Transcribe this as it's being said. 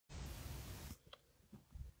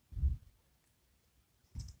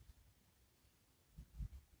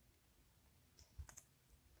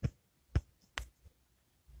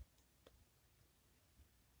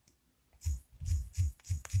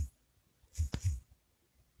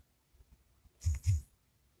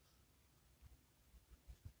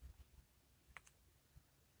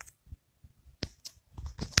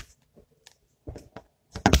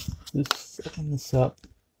Just setting this up.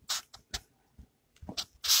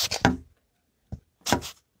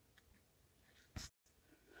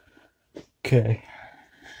 Okay.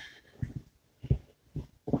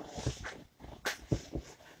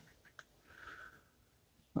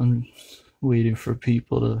 I'm waiting for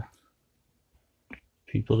people to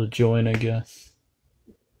join, I guess.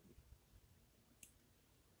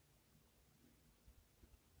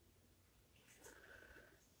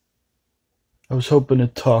 I was hoping to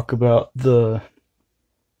talk about the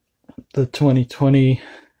 2020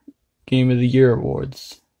 Game of the Year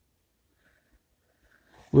awards,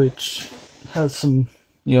 which has some,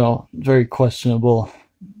 very questionable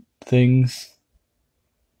things.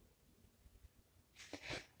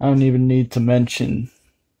 I don't even need to mention,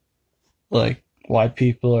 like, why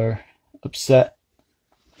people are upset,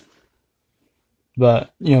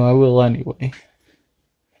 but, I will anyway.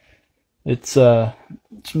 It's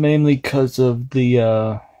mainly because of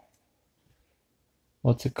the,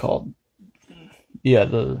 what's it called? Yeah,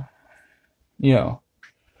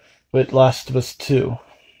 with Last of Us 2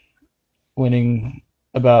 winning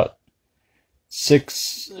about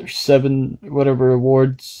 6 or 7, whatever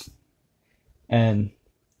awards, and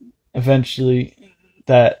eventually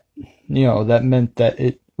that meant that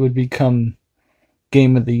it would become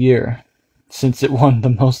Game of the Year, since it won the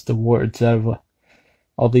most awards out of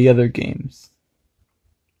all the other games.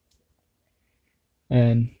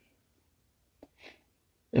 And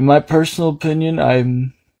in my personal opinion,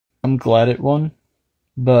 I'm glad it won,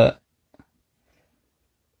 but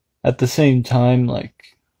at the same time,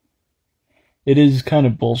 like, it is kind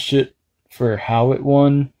of bullshit for how it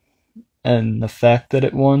won and the fact that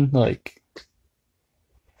it won. Like,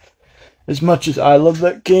 as much as I love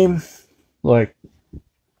that game, like,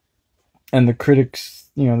 and the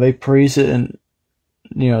critics, they praise it, and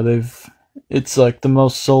it's like the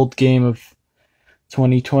most sold game of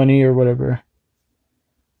 2020 or whatever.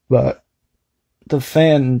 But the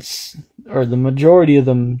fans, or the majority of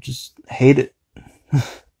them, just hate it.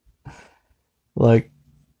 Like,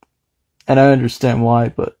 and I understand why,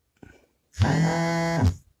 but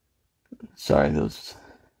sorry, those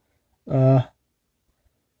but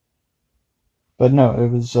no, it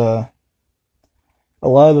was a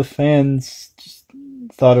lot of the fans just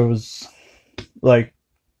thought it was, like,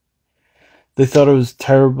 they thought it was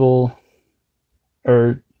terrible,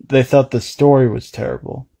 or they thought the story was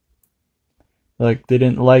terrible. Like, they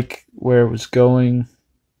didn't like where it was going.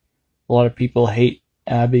 A lot of people hate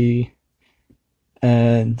Abby,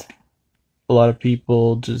 and a lot of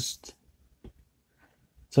people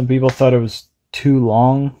some people thought it was too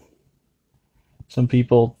long. Some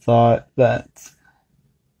people thought that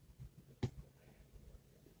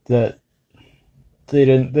they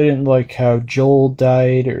didn't like how Joel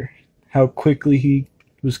died, or how quickly he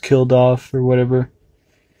was killed off, or whatever,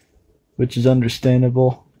 which is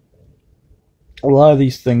understandable. A lot of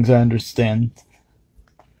these things I understand,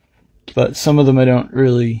 but some of them I don't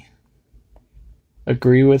really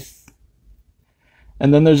agree with.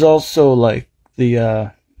 And then there's also, like,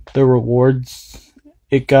 the rewards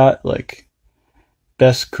it got, like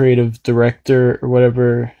best creative director or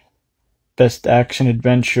whatever, best action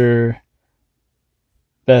adventure,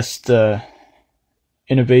 best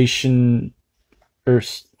innovation, or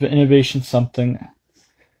innovation something,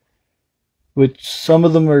 which some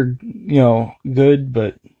of them are, good,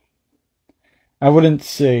 but I wouldn't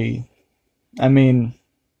say, I mean,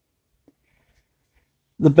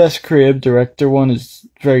 the best creative director one is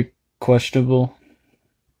very questionable.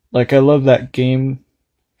 Like, I love that game,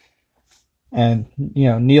 and,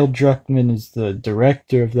 Neil Druckmann is the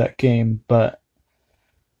director of that game, but,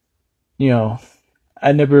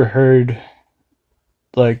 I never heard,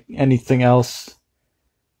 like, anything else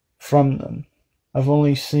from them. I've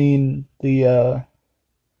only seen the,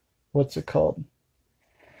 what's it called?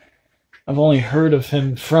 I've only heard of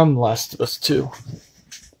him from Last of Us 2.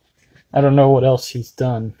 I don't know what else he's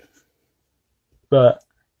done, but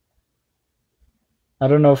I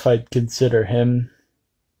don't know if I'd consider him,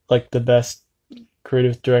 like, the best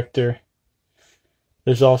creative director.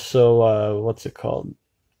 There's also, what's it called?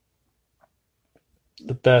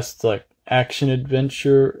 The best, like, action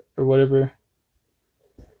adventure or whatever.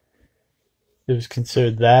 It was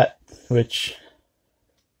considered that, which,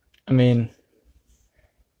 I mean,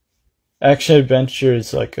 action adventure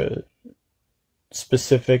is like a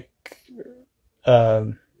specific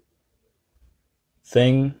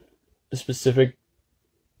thing, a specific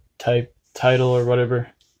type title or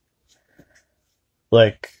whatever.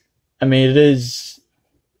 Like, I mean, it is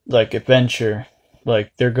like adventure.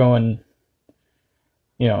 Like, they're going,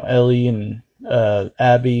 Ellie and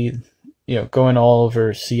Abby, going all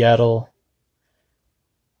over Seattle,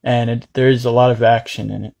 and there's a lot of action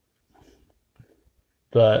in it.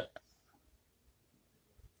 But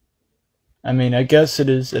I mean, I guess it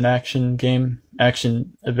is an action game,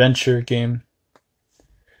 action adventure game.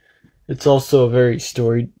 It's also a very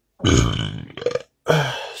story.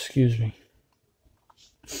 Excuse me.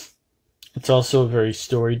 It's also a very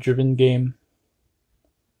story-driven game,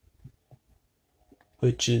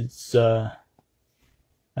 which is, I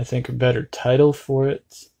think, a better title for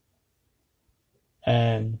it.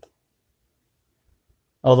 And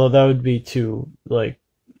although that would be too, like,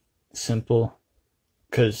 simple,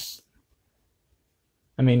 because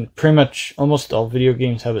I mean, pretty much almost all video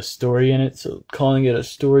games have a story in it, so calling it a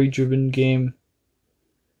story-driven game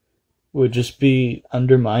would just be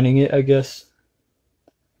undermining it, I guess.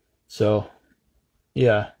 So,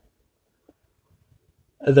 yeah.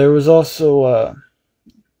 There was also,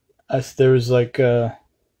 there was like, there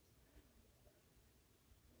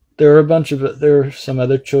were there were some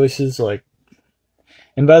other choices, like,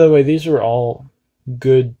 and by the way, these were all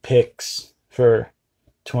good picks for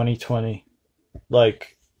 2020.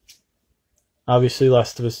 Like, obviously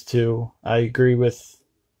Last of Us 2, I agree with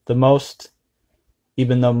the most,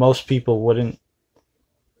 even though most people wouldn't.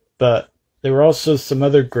 But there were also some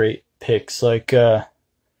other great picks, like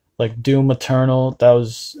Doom Eternal. That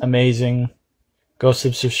was amazing. Ghost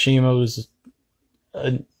of Tsushima was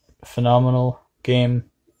a phenomenal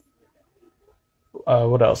game.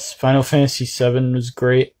 What else? Final Fantasy VII was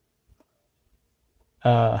great.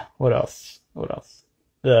 What else?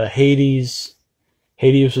 The Hades.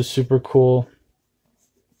 Hades was super cool.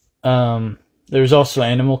 There's also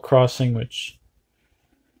Animal Crossing, which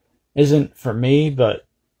isn't for me, but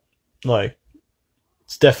like,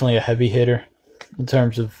 it's definitely a heavy hitter in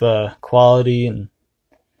terms of quality and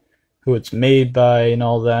who it's made by and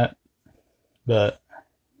all that. But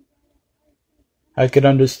I could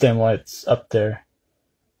understand why it's up there.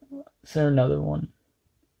 Is there another one?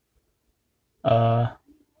 I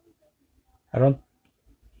don't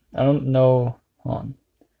know. Hold on.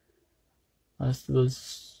 I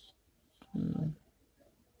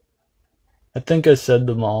think I said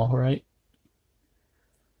them all, right?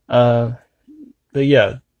 But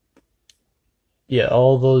yeah,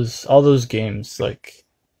 all those games, like,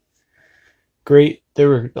 great. They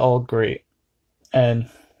were all great, and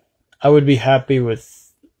I would be happy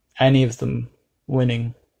with any of them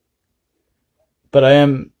winning. But I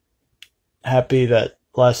am happy that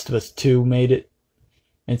Last of Us 2 made it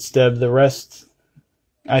instead of the rest.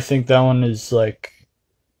 I think that one is, like,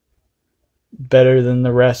 better than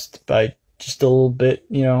the rest by just a little bit,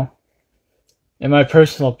 you know. In my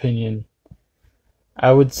personal opinion,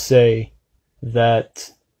 I would say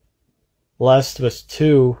that Last of Us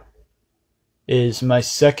 2 is my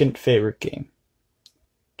second favorite game,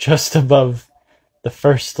 just above the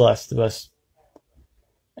first Last of Us,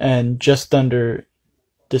 and just under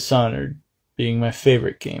Dishonored being my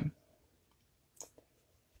favorite game.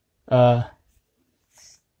 I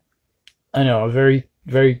know, a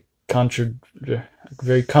very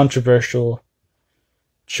controversial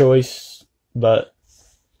choice, but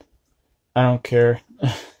I don't care.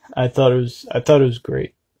 I thought it was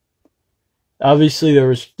great. Obviously,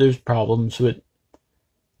 there's problems with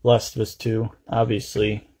Last of Us 2.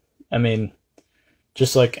 Obviously, I mean,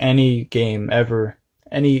 just like any game ever,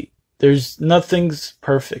 there's nothing's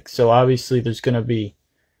perfect. So obviously, there's gonna be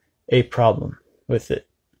a problem with it.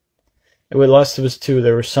 And with Last of Us 2,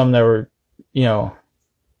 there were some that were, you know,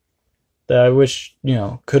 that I wish, you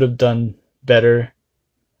know, could have done better.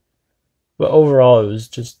 But overall, it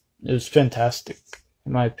was fantastic,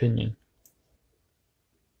 in my opinion.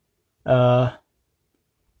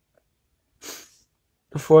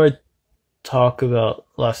 Before I talk about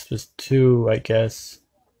Last of Us 2, I guess,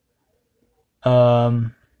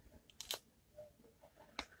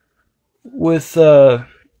 with,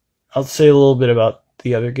 I'll say a little bit about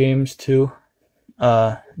the other games too.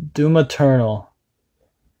 Doom Eternal,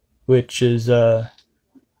 which is, I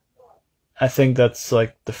think that's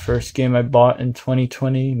like the first game I bought in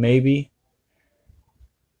 2020, maybe.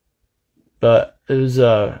 But it was,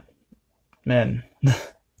 man,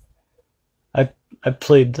 I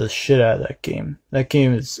played the shit out of that game. That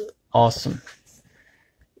game is awesome.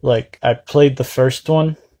 Like, I played the first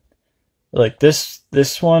one. Like, this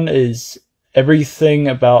one is everything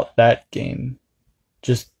about that game,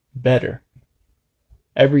 just better.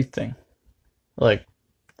 Everything. Like,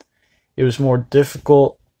 it was more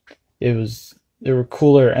difficult. There were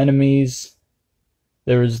cooler enemies.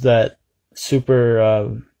 There was that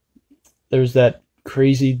there was that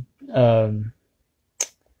crazy, what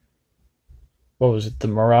was it, the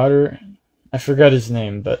Marauder? I forgot his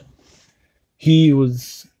name, but he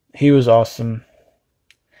was awesome.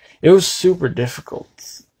 it was super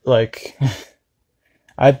difficult. Like,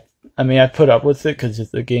 I I mean, I put up with it because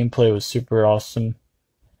the gameplay was super awesome,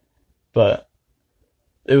 but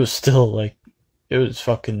it was still like it was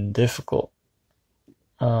fucking difficult.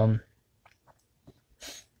 Um,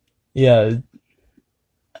 yeah,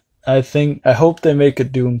 I hope they make a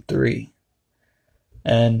Doom 3,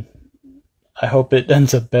 and I hope it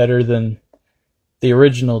ends up better than the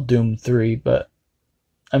original Doom 3, but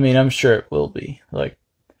I mean, I'm sure it will be. Like,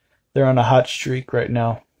 they're on a hot streak right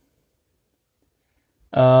now.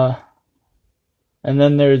 Uh, and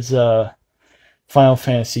then there's Final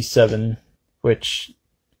Fantasy 7, which,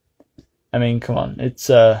 I mean, come on, it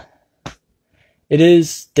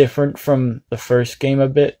is different from the first game a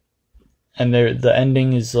bit, and the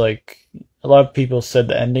ending is like, a lot of people said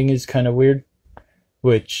the ending is kind of weird,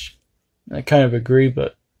 which I kind of agree,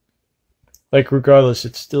 but like, regardless,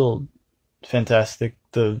 it's still fantastic.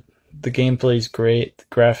 The gameplay is great, the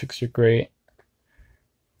graphics are great,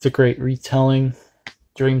 it's a great retelling.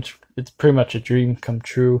 Dreams, it's pretty much a dream come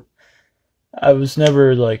true. I was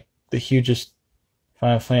never like the hugest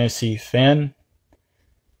Final Fantasy fan.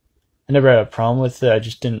 I never had a problem with it. I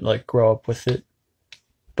just didn't like grow up with it.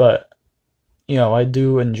 But I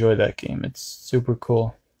do enjoy that game. It's super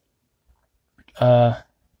cool. Uh,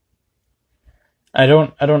 I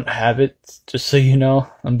don't have it. Just so you know,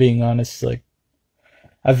 I'm being honest. Like,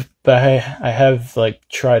 I have like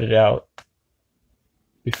tried it out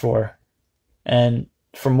before, and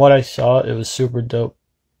from what I saw, it was super dope.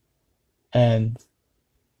 And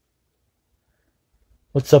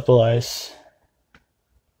what's up, Elias?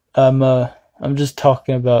 I'm just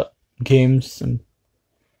talking about games, and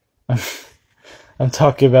I'm, I'm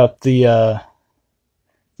talking about the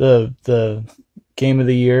game of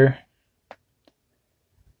the year.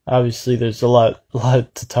 Obviously, there's a lot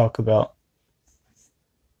to talk about,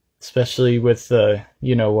 especially with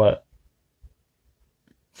you know what.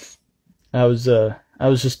 I was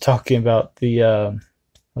just talking about the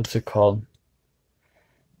what's it called?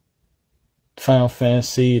 Final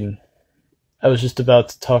Fantasy, and I was just about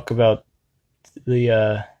to talk about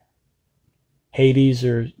the Hades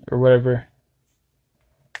or whatever.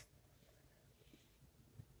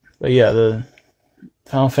 But yeah, the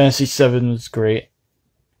Final Fantasy 7 was great.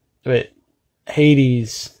 But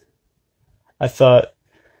Hades, I thought,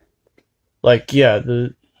 like, yeah,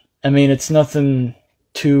 I mean, it's nothing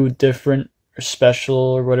too different or special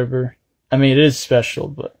or whatever. I mean, it is special,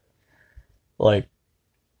 but like,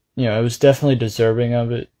 it was definitely deserving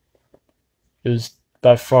of it. It was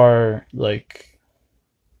by far like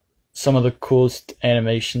some of the coolest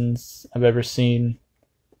animations I've ever seen.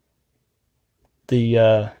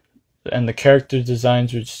 The and the character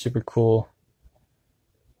designs were super cool.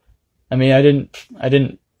 I mean, I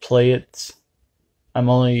didn't play it. I've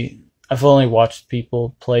only watched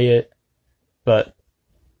people play it, but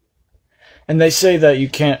and they say that you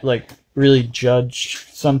can't like really judge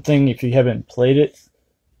something if you haven't played it.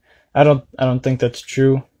 I don't think that's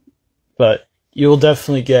true, but you'll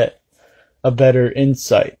definitely get a better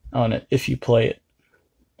insight on it if you play it.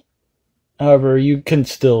 However, you can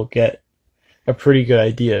still get a pretty good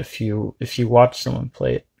idea if you watch someone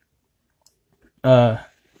play it. Uh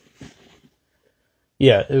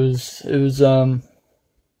yeah, it was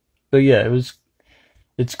but yeah,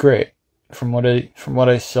 it's great. From what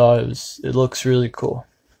I saw, it looks really cool.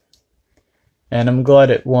 And I'm glad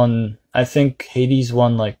it won. I think Hades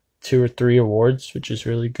won like 2 or 3 awards, which is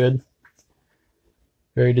really good.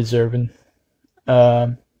 Very deserving.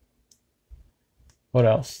 Um, what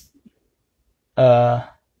else? Uh,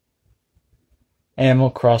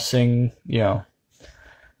 Animal Crossing.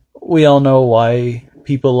 We all know why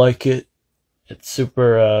people like it. It's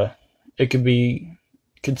super. It can be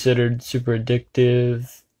considered super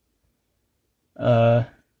addictive.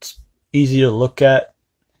 It's easy to look at.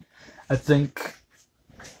 I think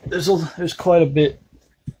there's quite a bit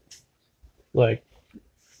like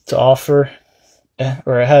to offer,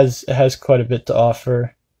 or it has quite a bit to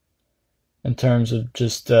offer in terms of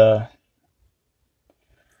just I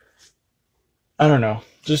don't know,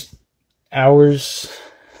 just hours.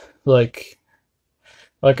 Like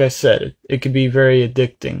like I said, it could be very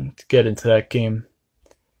addicting to get into that game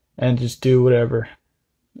and just do whatever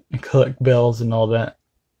and collect bells and all that.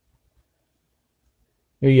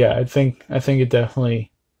 But yeah, I think it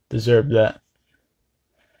definitely deserved that.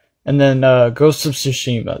 And then Ghost of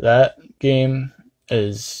Tsushima, that game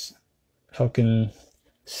is fucking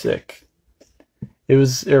sick. It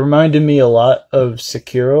reminded me a lot of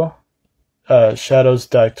Sekiro, Shadows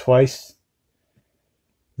Die Twice,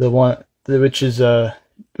 the one which is the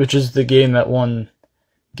game that won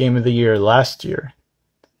Game of the Year last year.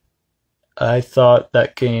 I thought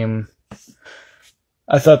that game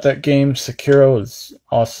Sekiro was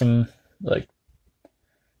awesome. Like,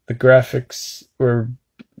 the graphics were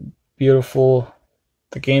beautiful.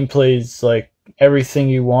 The gameplay is like everything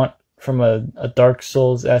you want from a Dark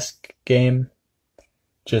Souls-esque game.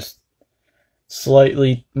 Just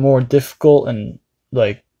slightly more difficult and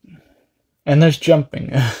there's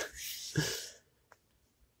jumping.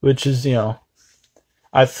 Which is, I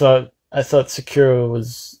thought Sekiro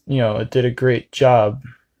was, it did a great job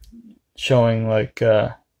showing I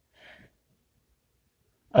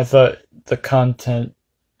thought the content,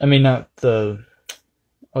 not the,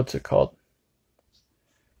 what's it called?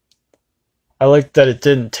 I liked that it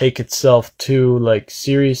didn't take itself too,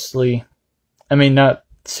 seriously. Not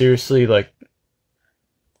seriously,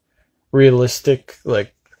 realistic.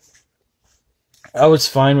 I was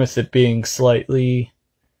fine with it being slightly,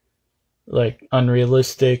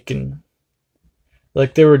 unrealistic, and,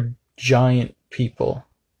 there were giant people,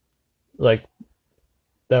 that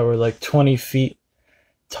were, 20 feet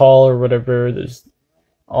tall or whatever. There's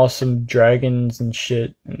awesome dragons and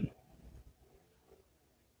shit,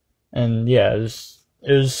 and yeah, it was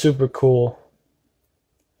super cool,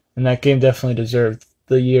 and that game definitely deserved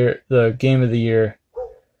the game of the year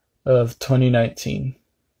of 2019.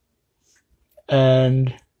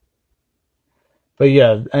 But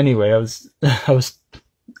yeah, anyway, I was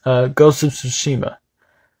Ghost of Tsushima.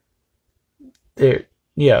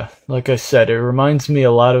 Yeah, like I said, it reminds me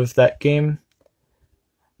a lot of that game.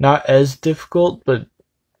 Not as difficult, but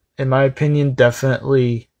in my opinion,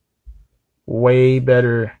 definitely way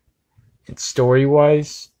better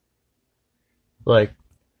story-wise. The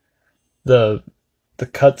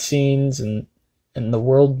cutscenes and the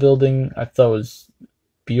world building, I thought was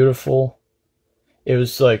beautiful. It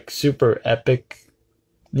was super epic,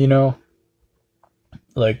 and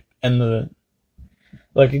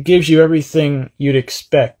it gives you everything you'd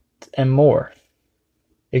expect and more.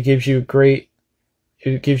 It gives you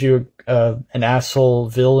an asshole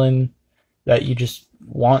villain that you just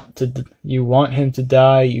want him to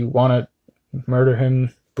die. You want to murder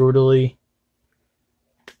him brutally,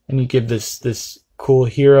 and you give this cool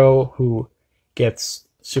hero who gets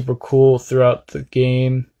super cool throughout the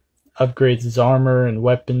game, upgrades his armor and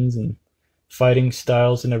weapons and fighting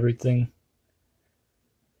styles and everything.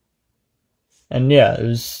 And yeah, it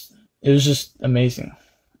was just amazing.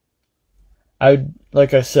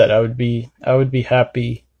 Like I said, I would be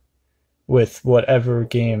happy with whatever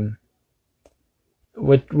game,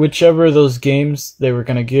 whichever of those games they were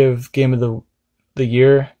gonna give Game of the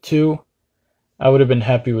Year to. I would have been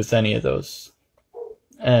happy with any of those.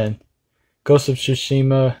 And Ghost of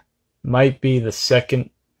Tsushima might be the second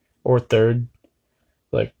or third.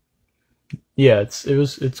 Yeah,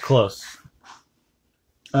 it's close.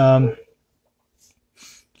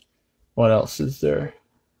 What else is there?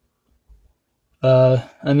 And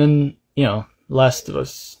then, Last of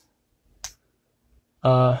Us.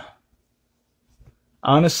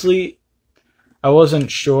 Honestly, I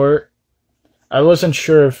wasn't sure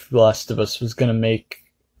if Last of Us was gonna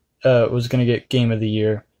get Game of the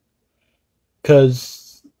Year.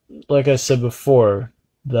 'Cause, like I said before,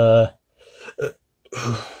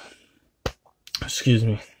 excuse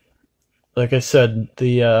me. Like I said,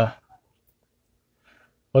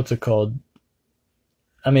 what's it called?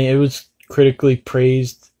 It was critically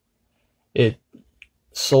praised. It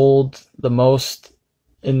sold the most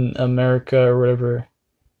in America or whatever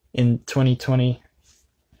in 2020.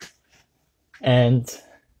 And,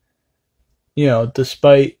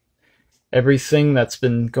 despite everything that's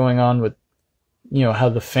been going on with, how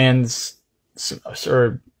the fans,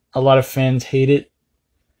 or a lot of fans hate it,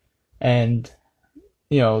 and,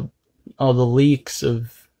 all the leaks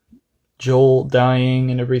of Joel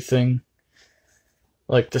dying and everything,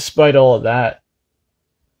 despite all of that,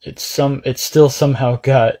 it still somehow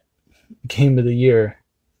got Game of the Year,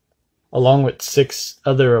 along with 6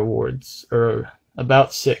 other awards, or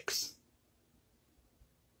about 6.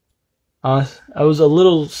 I was a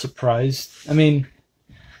little surprised.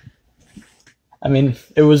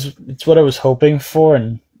 It's what I was hoping for,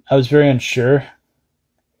 and I was very unsure,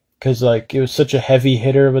 because it was such a heavy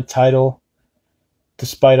hitter of a title,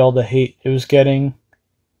 despite all the hate it was getting,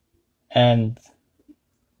 and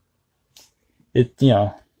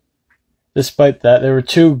despite that, there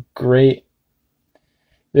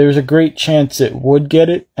was a great chance it would get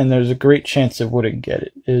it, and there's a great chance it wouldn't get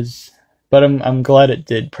it. But I'm glad it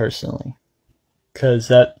did, personally, because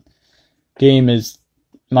that game is,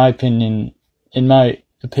 in my opinion,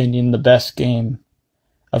 the best game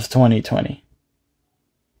of 2020.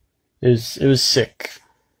 It was sick.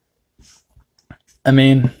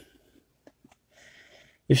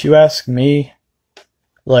 if you ask me,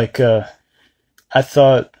 like, I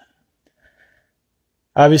thought,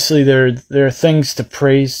 obviously there are things to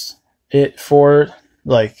praise it for.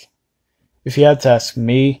 Like, if you had to ask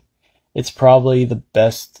me, it's probably the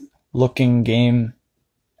best looking game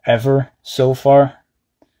ever so far.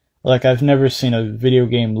 Like, I've never seen a video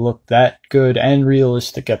game look that good and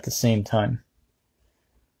realistic at the same time.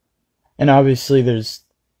 And obviously there's,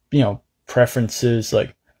 preferences,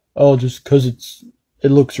 like, oh, just because it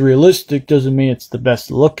looks realistic doesn't mean it's the best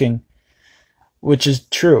looking, which is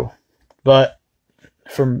true. But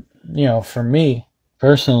for me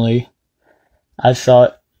personally, I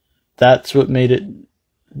thought that's what made it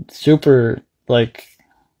super, like,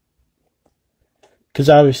 because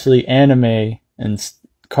obviously anime and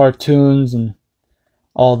cartoons and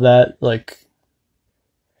all that, like,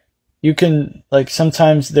 you can, like,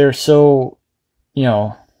 sometimes they're so,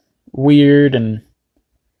 weird and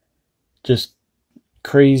just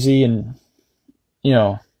crazy and,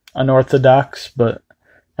 unorthodox, but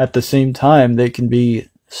at the same time, they can be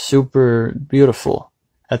super beautiful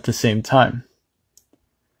at the same time.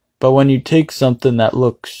 But when you take something that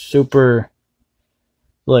looks super,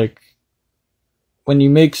 like, when you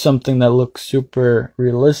make something that looks super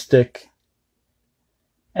realistic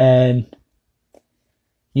and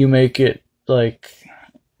you make it like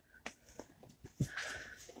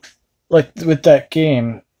with that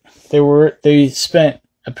game, they spent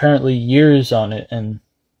apparently years on it, and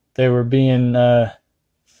they were being a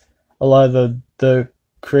lot of the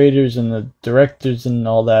creators and the directors and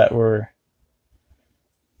all that were,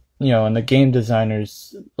 and the game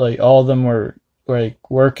designers, like, all of them were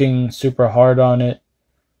like working super hard on it.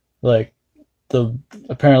 Like,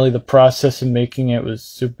 apparently the process of making it was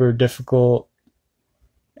super difficult,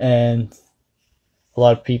 and a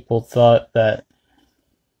lot of people thought that,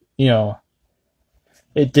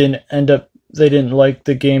 it didn't end up, they didn't like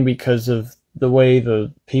the game because of the way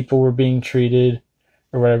the people were being treated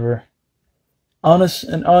or whatever.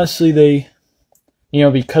 Honestly, they,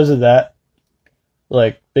 because of that,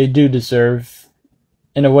 like, they do deserve,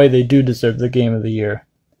 in a way, they do deserve the Game of the Year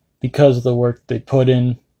because of the work they put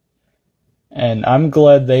in. And I'm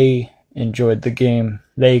glad they enjoyed the game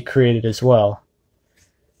they created as well.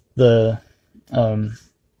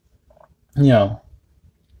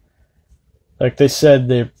 Like they said,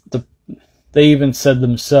 they even said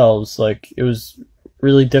themselves, like, it was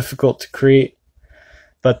really difficult to create,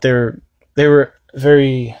 but they were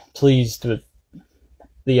very pleased with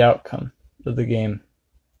the outcome of the game.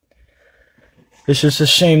 It's just a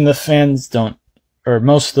shame the fans don't, or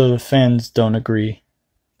most of the fans don't agree,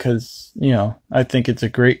 because, I think it's a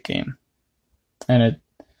great game. And it,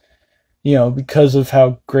 because of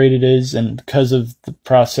how great it is and because of the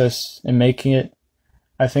process in making it,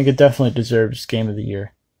 I think it definitely deserves Game of the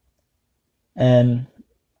Year. And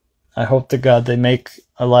I hope to God they make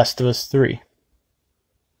a Last of Us 3.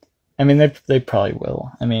 I mean, they probably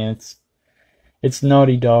will. I mean, it's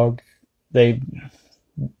Naughty Dog. They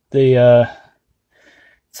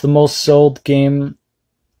it's the most sold game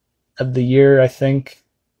of the year, I think,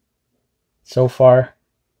 so far.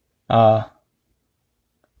 Yeah,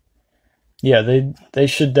 they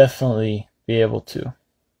should definitely be able to.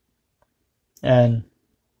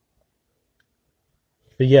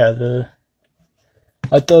 But yeah,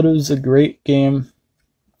 I thought it was a great game.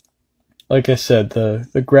 Like I said, the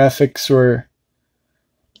graphics were,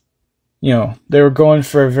 they were going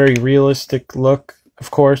for a very realistic look,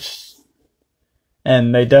 of course,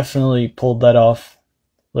 and they definitely pulled that off.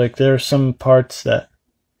 Like, there are some parts that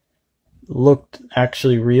looked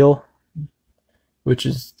actually real, which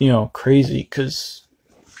is, crazy, because,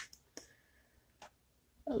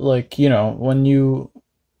 like, when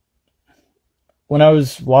I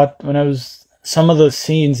was some of the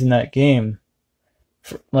scenes in that game,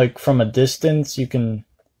 like, from a distance, you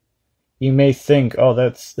may think, oh,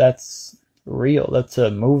 that's real, that's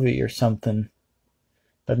a movie or something,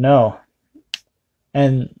 but no.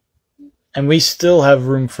 And we still have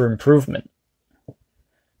room for improvement,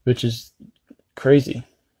 which is crazy.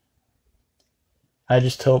 I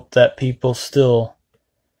just hope that people still,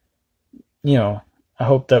 I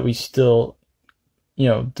hope that we still,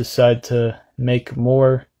 decide to make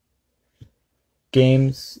more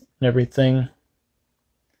games and everything.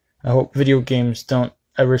 I hope video games don't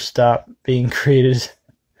ever stop being created,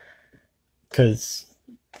 because,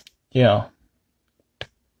 I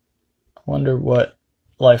wonder what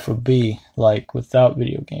life would be like without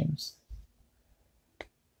video games.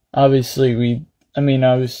 Obviously, we'd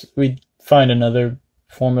find another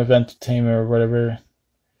form of entertainment or whatever.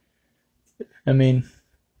 I mean,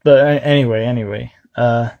 but anyway,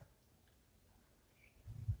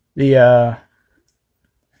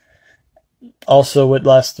 also with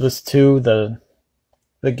Last of Us 2, the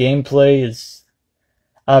gameplay is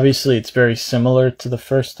obviously it's very similar to the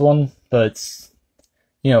first one, but it's,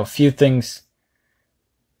 a few things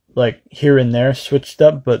like here and there switched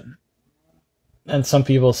up, and some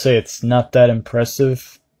people say it's not that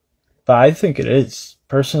impressive, but I think it is.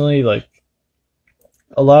 Personally, like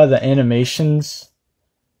a lot of the animations,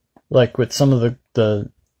 like with some of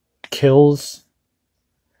the kills,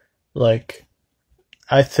 like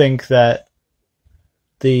I think that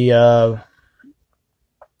I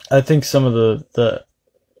think some of the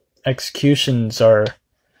executions are,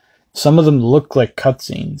 some of them look like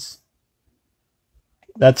cutscenes.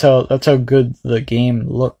 That's how good the game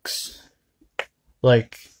looks.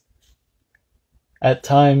 Like at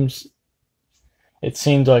times it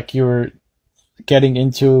seemed like you were getting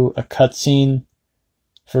into a cutscene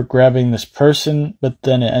for grabbing this person, but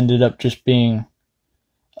then it ended up just being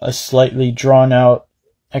a slightly drawn out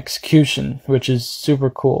execution, which is super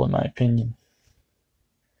cool in my opinion.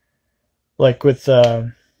 Like with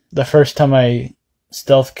the first time I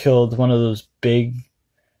stealth killed one of those big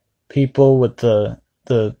people with the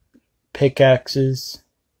pickaxes.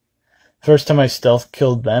 First time I stealth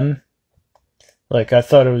killed them, like I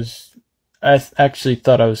actually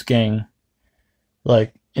thought I was getting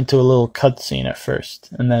like into a little cutscene at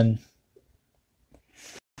first, and then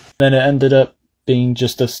it ended up being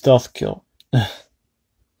just a stealth kill.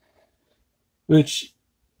 Which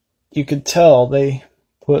you could tell they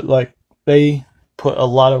put a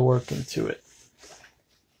lot of work into it.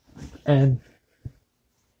 And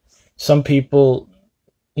some people,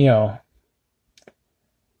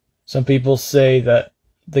 some people say that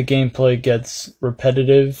the gameplay gets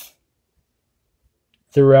repetitive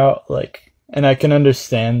throughout, and I can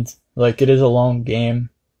understand, it is a long game,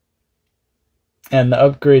 and the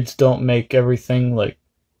upgrades don't make everything,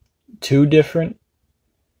 too different,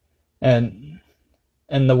 and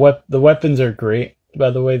the weapons are great, by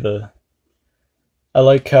the way. I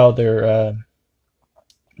like how there's,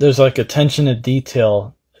 attention to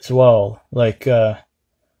detail as well,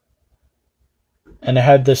 and I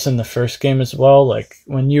had this in the first game as well,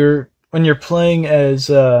 when you're playing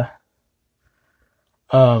as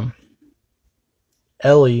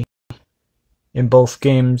Ellie in both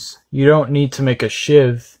games, you don't need to make a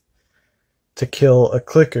shiv to kill a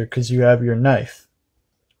clicker because you have your knife.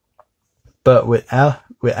 But with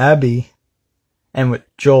Abby and with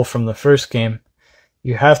Joel from the first game,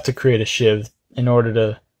 you have to create a shiv in order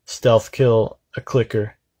to stealth kill a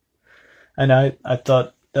clicker. And I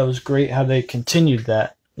thought that was great how they continued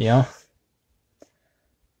that,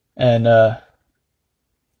 And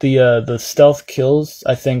the stealth kills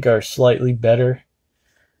I think are slightly better.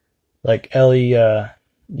 Like Ellie,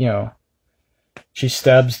 she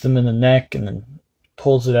stabs them in the neck and then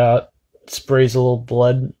pulls it out, sprays a little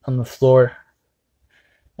blood on the floor.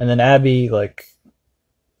 And then Abby,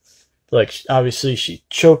 obviously she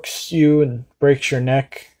chokes you and breaks your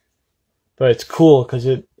neck, but it's cool because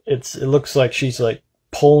it looks like she's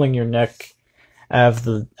pulling your neck out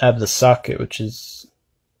of the socket, which is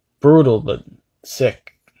brutal but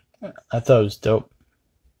sick. I thought it was dope.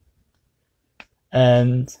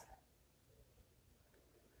 And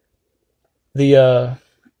I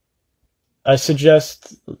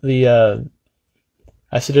suggest playing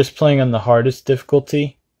on the hardest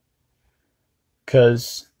difficulty,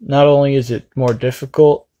 because not only is it more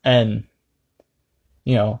difficult and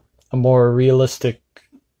a more realistic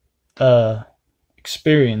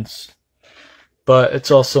experience, but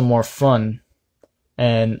it's also more fun,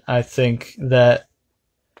 and I think that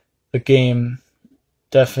the game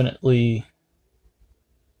definitely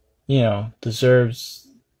deserves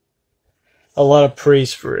a lot of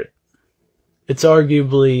praise for it. It's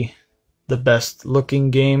arguably the best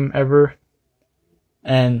looking game ever,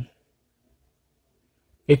 and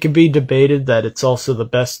it could be debated that it's also the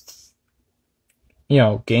best,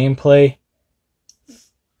 gameplay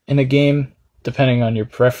in a game, depending on your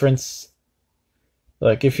preference.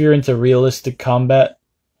 If you're into realistic combat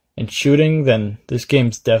and shooting, then this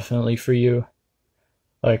game's definitely for you.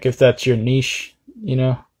 If that's your niche,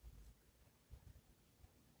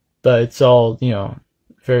 But it's all,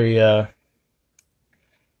 very,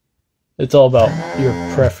 it's all about your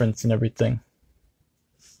preference and everything.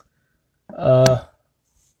 I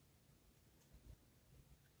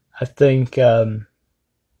think,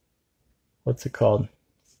 what's it called?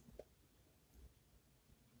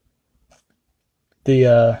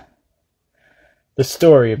 The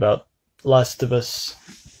story about Last of Us.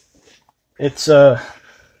 It's a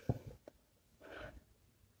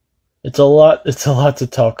lot to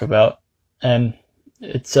talk about, and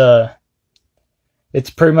it's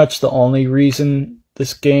pretty much the only reason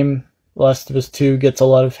this game Last of Us 2 gets a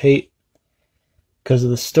lot of hate because of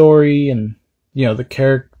the story and, you know,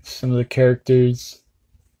 some of the characters.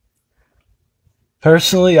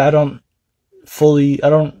 Personally, I mean,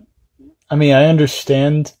 I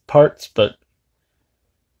understand parts, but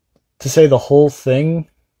to say the whole thing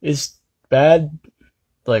is bad,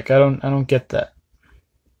 like, I don't get that.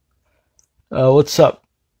 What's up,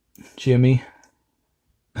 Jimmy?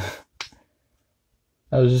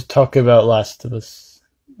 I was just talking about Last of Us.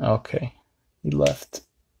 Okay, he left.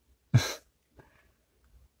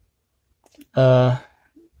 So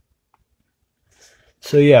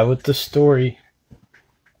yeah, with the story,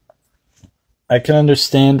 I can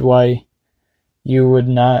understand why you would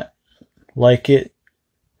not like it.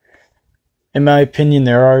 In my opinion,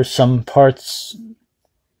 there are some parts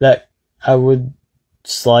that I would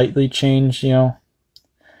slightly change, you know.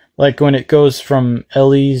 Like when it goes from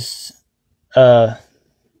Ellie's, like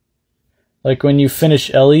when you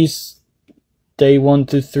finish Ellie's day 1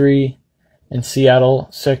 through 3 in Seattle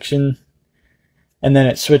section, and then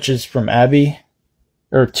it switches from Abby,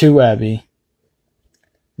 or to Abby,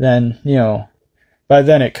 then, you know, by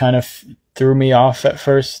then it kind of threw me off at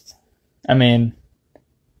first. I mean,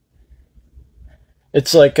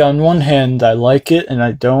 it's like on one hand I like it and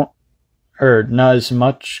I don't, or not as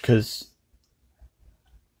much, because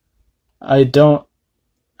I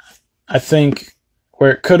think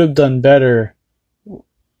where it could have done better,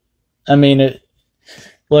 I mean, it,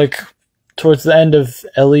 like, towards the end of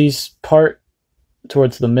Ellie's part,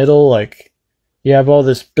 towards the middle, like, you have all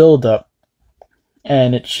this build-up,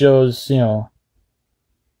 and it shows, it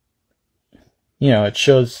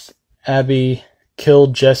shows Abby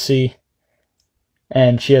killed Jesse,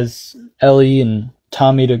 and she has Ellie and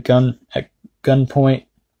Tommy at gunpoint,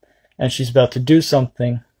 and she's about to do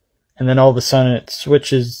something, and then all of a sudden it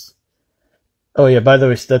switches. Oh yeah, by the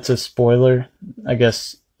way, that's a spoiler. I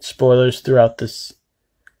guess spoilers throughout this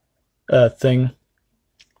thing.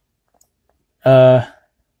 The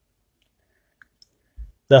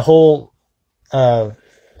whole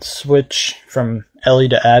switch from Ellie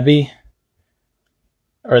to Abby,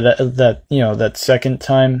 or that second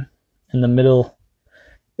time in the middle,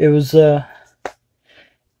 it was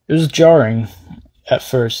jarring at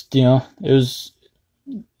first. It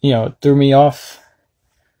threw me off.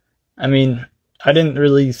 I mean, I didn't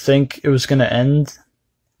really think it was gonna end,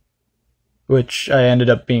 which I ended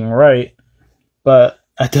up being right, but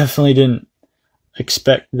I definitely didn't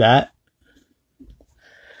expect that.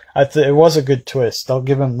 It was a good twist, I'll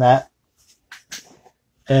give him that.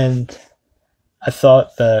 And I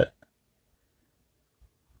thought that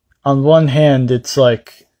on one hand, it's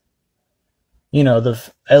like,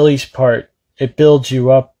 the Ellie's part, it builds you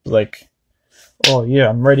up like, oh yeah,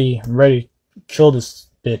 I'm ready to kill this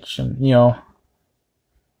bitch, and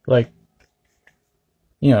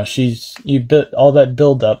you built all that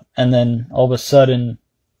build up, and then all of a sudden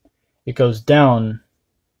it goes down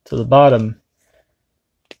to the bottom.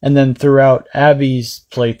 And then throughout Abby's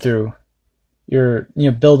playthrough, you're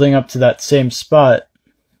building up to that same spot,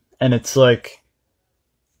 and it's like,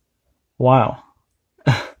 wow,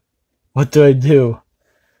 what do I do?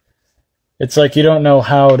 It's like you don't know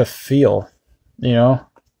how to feel,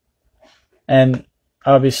 and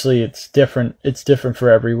obviously it's different. It's different for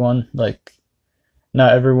everyone. Like,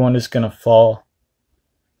 not everyone is gonna fall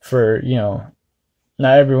for,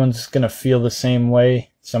 not everyone's gonna feel the same way.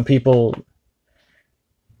 Some people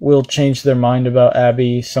will change their mind about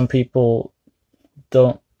Abby. Some people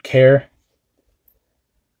don't care.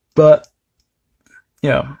 But,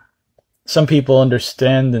 some people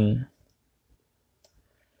understand, and,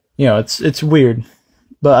 it's weird.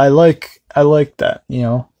 But I like that,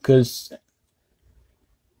 because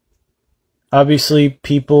obviously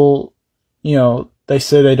people, they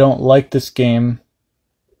say they don't like this game,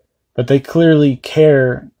 but they clearly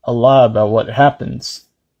care a lot about what happens.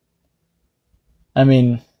 I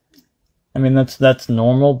mean that's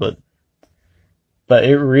normal, but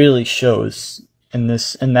it really shows in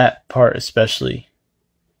that part, especially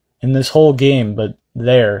in this whole game. But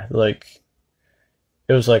there, like,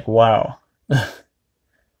 it was like, wow.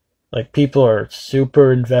 Like, people are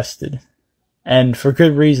super invested, and for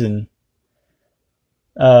good reason.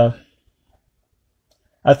 I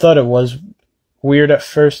thought it was weird at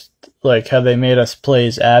first, like how they made us play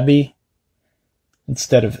as Abby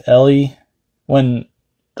instead of Ellie, when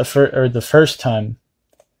the first time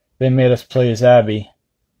they made us play as Abby,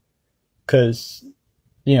 because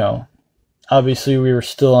obviously we were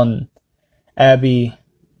still on Abby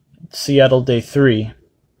Seattle day 3,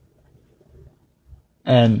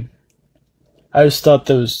 and I just thought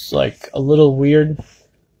that was like a little weird.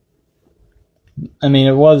 I mean,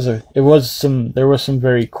 there was some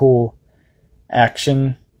very cool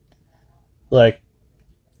action, like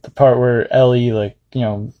the part where Ellie, like, you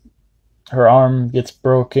know, her arm gets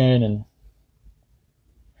broken, and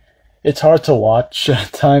it's hard to watch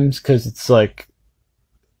at times because it's like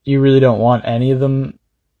you really don't want any of them,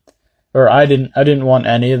 or I didn't want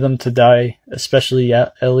any of them to die, especially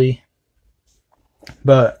Ellie.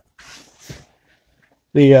 But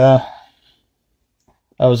the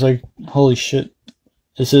I was like, holy shit,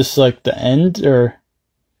 is this like the end? Or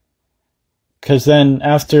because then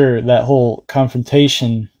after that whole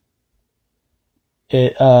confrontation,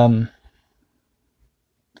 it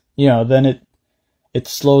you know, then it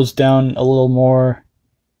slows down a little more,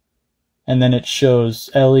 and then it shows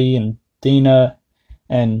Ellie and Dina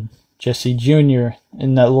and Jesse Jr.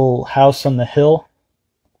 in that little house on the hill,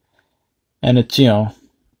 and it's, you know,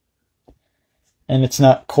 and it's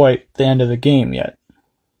not quite the end of the game yet.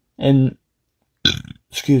 And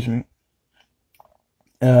excuse me,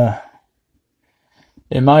 in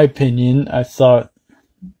my opinion, I thought,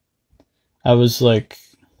 I was like,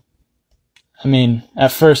 I mean,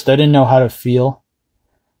 at first I didn't know how to feel.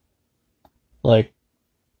 Like,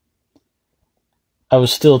 I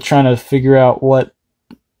was still trying to figure out what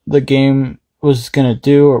the game was gonna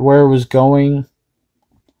do, or where it was going,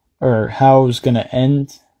 or how it was gonna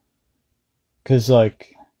end. Cause,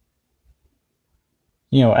 like,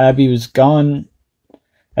 you know, Abby was gone.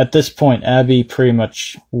 At this point, Abby pretty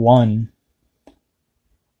much won.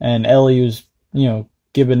 And Ellie was, you know,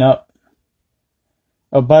 giving up.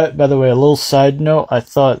 Oh, by the way, a little side note, I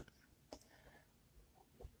thought,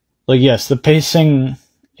 like, yes, the pacing,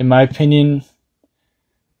 in my opinion,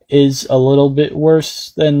 is a little bit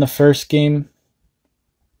worse than the first game,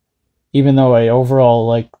 even though I overall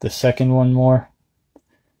like the second one more.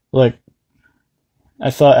 Like,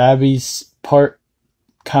 I thought Abby's part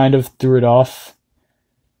kind of threw it off,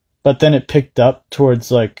 but then it picked up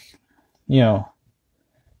towards, like, you know,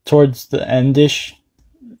 towards the endish.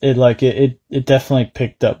 It definitely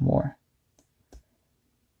picked up more.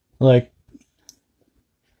 Like,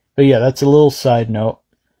 but yeah, that's a little side note.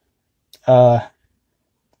 But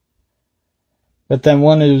then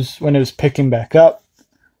when it was picking back up,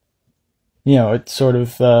 you know, it sort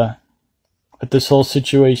of, with this whole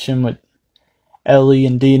situation with Ellie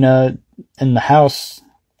and Dina in the house,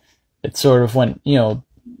 it sort of went, you know,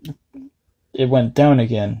 it went down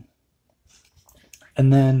again.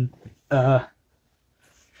 And then,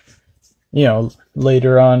 you know,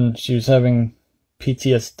 later on, she was having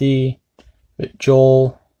PTSD with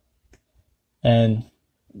Joel, and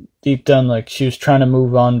deep down, like, she was trying to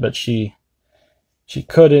move on, but she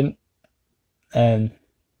couldn't, and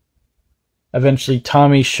eventually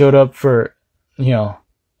Tommy showed up for, you know,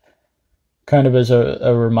 kind of as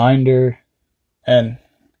a reminder, and,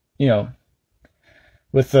 you know,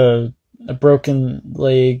 with a broken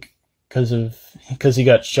leg because he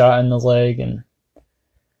got shot in the leg, and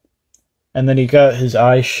then he got his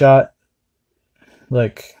eye shot.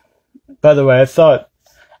 Like, by the way,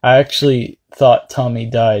 I actually thought Tommy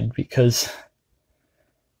died, because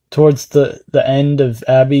towards the end of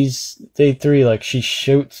Abby's day 3, like, she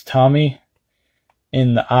shoots Tommy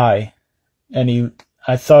in the eye, and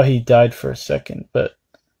I thought he died for a second,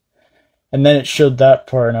 and then it showed that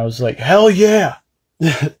part, and I was like, hell yeah!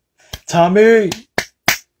 Tommy!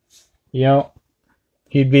 You know,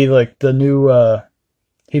 he'd be like the new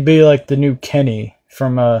Kenny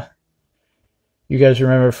from, you guys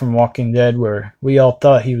remember from Walking Dead, where we all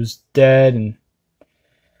thought he was dead, and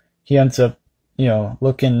he ends up, you know,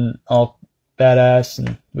 looking all badass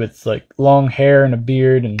and with, like, long hair and a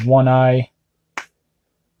beard and one eye.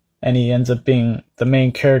 And he ends up being the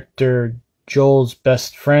main character, Joel's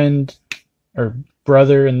best friend, or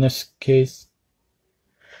brother in this case.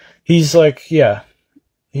 He's like, yeah,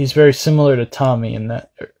 he's very similar to Tommy in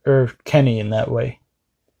that, or Kenny in that way.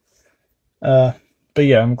 But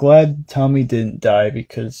yeah, I'm glad Tommy didn't die,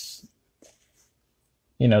 because,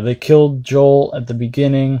 you know, they killed Joel at the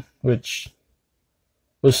beginning, which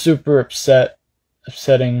was super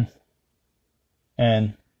upsetting,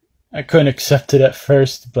 and I couldn't accept it at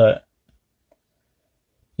first, but,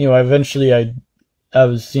 you know, eventually I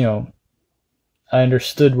was, you know, I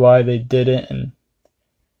understood why they did it, and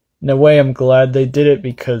in a way I'm glad they did it,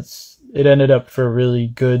 because it ended up for a really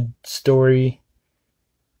good story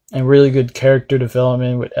and really good character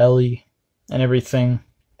development with Ellie and everything.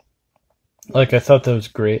 Like, I thought that was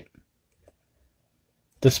great,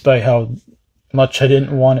 despite how much I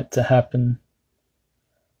didn't want it to happen.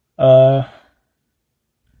 And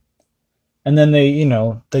then they, you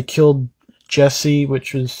know, they killed Jesse,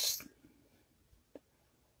 which was,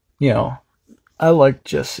 you know, I liked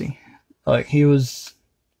Jesse. Like, I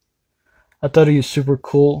thought he was super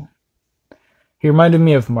cool. He reminded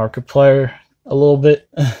me of Markiplier a little bit.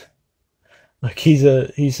 Like he's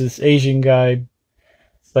this Asian guy,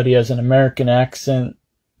 but he has an American accent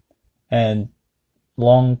and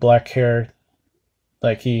long black hair.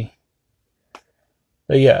 Like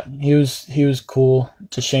but yeah, he was cool.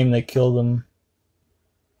 It's a shame they killed him.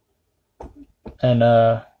 And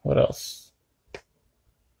what else?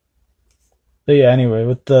 But yeah, anyway,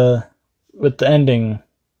 with the ending,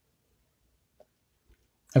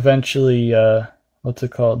 eventually, what's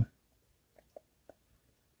it called?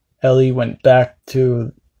 Ellie went back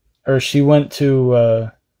to, or she went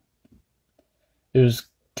to, it was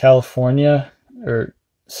California or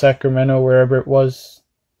Sacramento, wherever it was,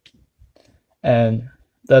 and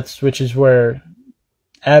which is where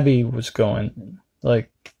Abby was going.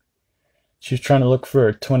 Like, she was trying to look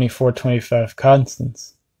for 24, 25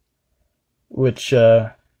 constants, which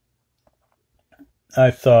I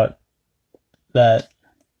thought that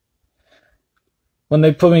when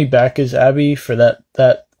they put me back as Abby for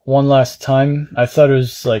that one last time, I thought it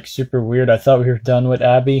was like super weird. I thought we were done with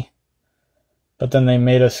Abby, but then they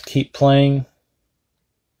made us keep playing,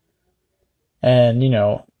 and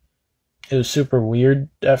it was super weird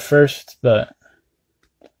at first, and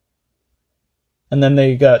then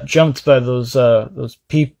they got jumped by that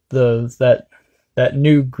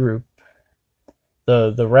new group,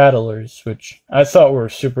 the Rattlers, which I thought were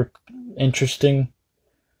super interesting.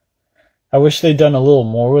 I wish they'd done a little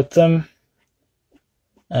more with them.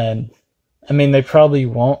 And, I mean, they probably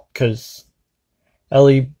won't, because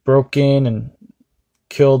Ellie broke in and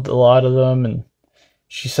killed a lot of them, and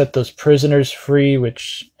she set those prisoners free,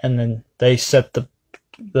 and then they set the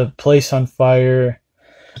place on fire.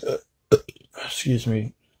 Excuse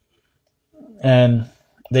me. And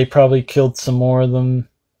they probably killed some more of them.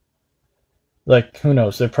 Like, who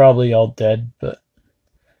knows? They're probably all dead, but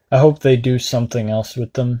I hope they do something else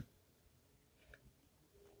with them.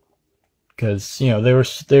 Because, they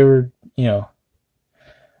were,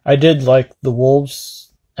 I did like the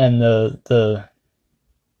wolves and the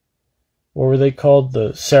what were they called?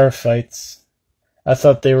 The Seraphites. I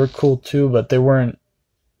thought they were cool too, but they weren't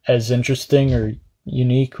as interesting or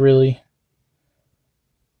unique, really.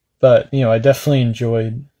 But, I definitely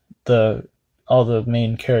enjoyed all the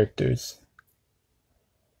main characters.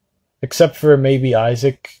 Except for maybe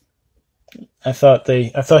Isaac. I thought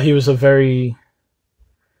he was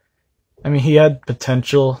he had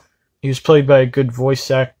potential. He was played by a good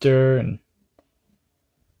voice actor, and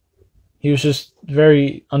he was just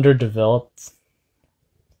very underdeveloped.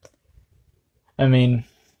 I don't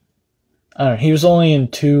know, he was only in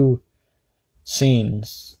 2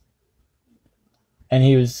 scenes. And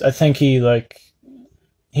he was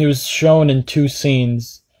shown in 2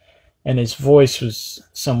 scenes, and his voice was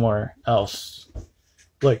somewhere else.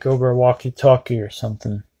 Like over a walkie-talkie or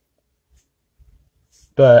something.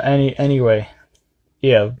 But anyway,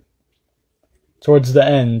 yeah. Towards the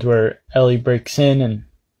end, where Ellie breaks in and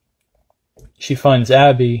she finds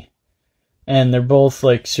Abby, and they're both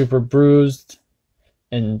like super bruised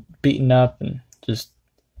and beaten up and just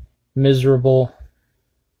miserable.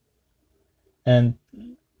 And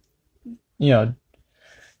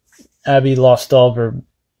Abby lost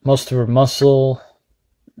most of her muscle.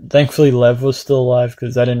 Thankfully, Lev was still alive,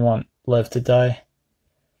 because I didn't want Lev to die.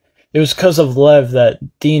 It was because of Lev that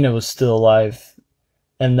Dina was still alive,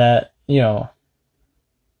 and that, to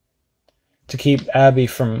keep Abby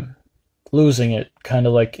from losing it, kind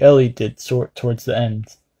of like Ellie did towards the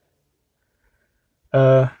end.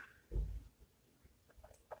 I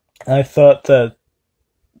thought that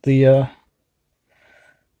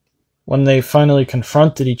when they finally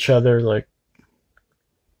confronted each other, like,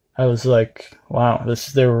 I was like, wow,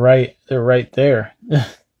 they're right there.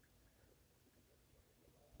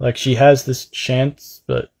 Like, she has this chance,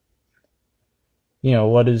 but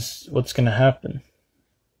what's gonna happen?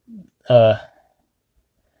 And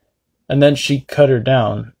then she cut her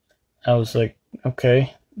down. I was like,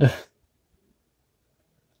 okay.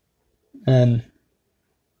 And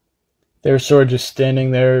they were sort of just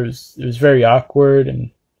standing there. It was very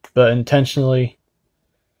awkward, but intentionally.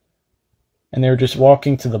 And they were just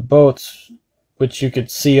walking to the boats, which you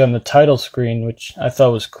could see on the title screen, which I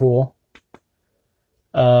thought was cool.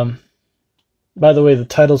 By the way, the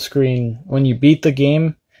title screen, when you beat the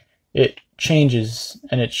game, it changes,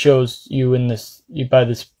 and it shows you by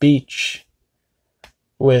this beach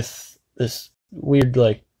with this weird,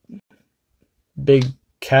 like, big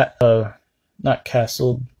not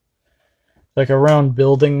castle, like a round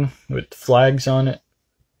building with flags on it.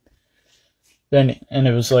 And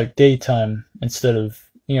it was like daytime instead of,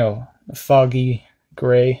 foggy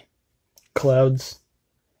gray clouds.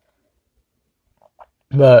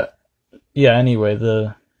 But yeah, anyway,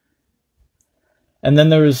 and then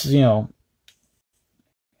there was,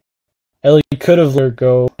 Ellie could have let her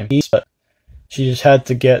go in peace, but she just had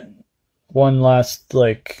to get one last,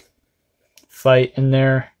 like, fight in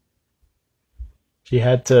there. She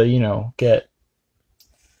had to,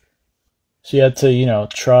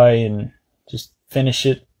 try and just finish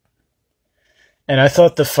it. And I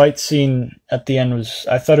thought the fight scene at the end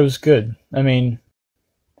I thought it was good. I mean,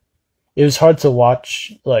 it was hard to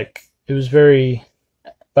watch. Like, it was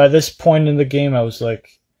by this point in the game, I was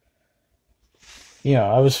like,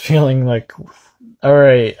 I was feeling like, all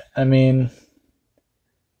right, I mean,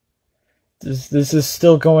 this is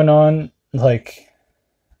still going on. Like,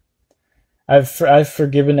 I've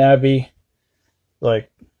forgiven Abby.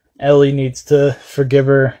 Like, Ellie needs to forgive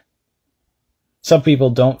her. Some people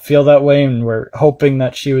don't feel that way and were hoping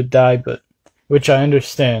that she would die, but which I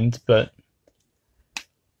understand, but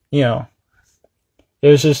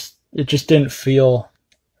it just didn't feel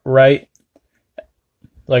right.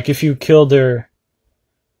 Like, if you killed her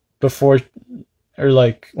before, or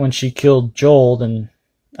like when she killed Joel, then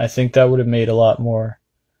I think that would have made a lot more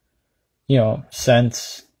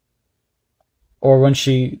sense. Or when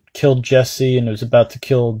she killed Jesse and was about to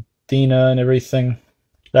kill Dina and everything,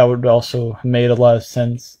 that would also have made a lot of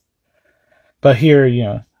sense. But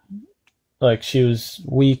here, like, she was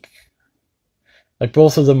weak. Like,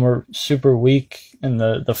 both of them were super weak, and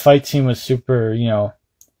the fight scene was super,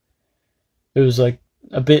 it was like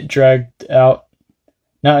a bit dragged out.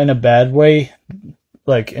 Not in a bad way,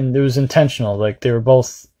 like, and it was intentional. Like, they were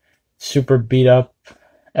both super beat up.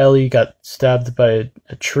 Ellie got stabbed by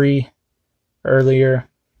a tree earlier,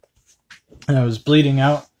 and I was bleeding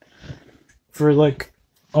out for like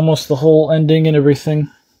almost the whole ending and everything.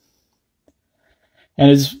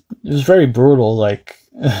 And it was very brutal. Like,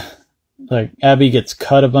 like Abby gets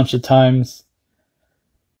cut a bunch of times.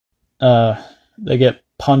 They get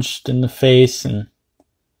punched in the face and a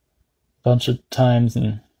bunch of times,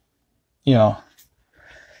 and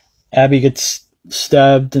Abby gets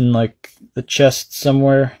stabbed in like the chest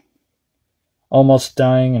somewhere, almost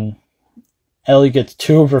dying, and Ellie gets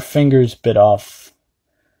 2 of her fingers bit off.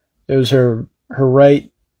 It was her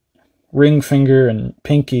right ring finger and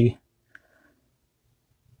pinky.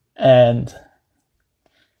 And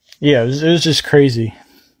yeah, it was just crazy.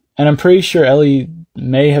 And I'm pretty sure Ellie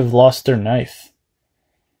may have lost her knife,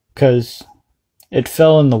 because it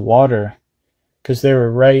fell in the water, because they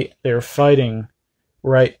were fighting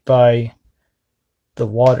right by the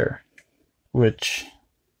water, which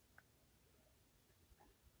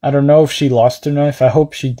I don't know if she lost her knife. I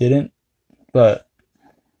hope she didn't, but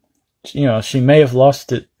she may have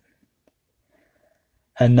lost it.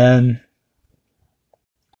 And then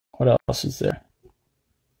what else is there?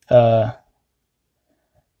 I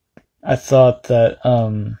thought that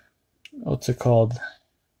what's it called?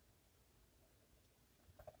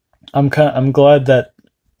 I'm glad that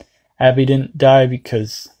Abby didn't die,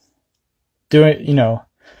 because yes,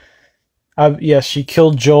 she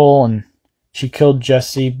killed Joel and she killed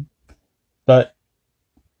Jesse, but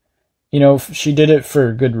she did it for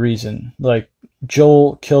a good reason. Like,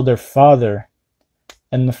 Joel killed her father,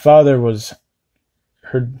 and the father was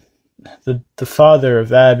the father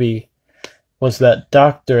of Abby was that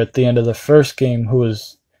doctor at the end of the first game who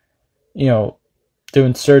was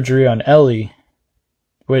doing surgery on Ellie,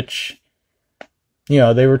 which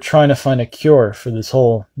they were trying to find a cure for this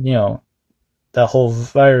whole that whole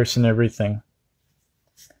virus and everything.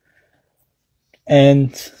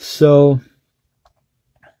 And so,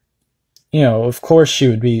 of course she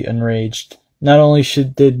would be enraged. Not only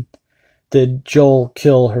did Joel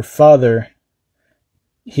kill her father,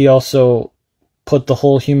 he also put the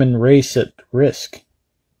whole human race at risk.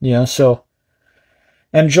 So,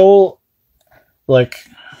 and Joel, like,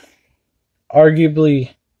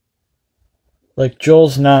 arguably, like,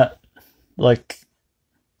 Joel's not, like,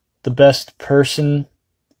 the best person,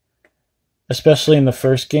 especially in the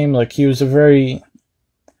first game. Like, he was a very,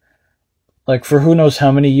 like, for who knows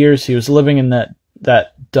how many years, he was living in that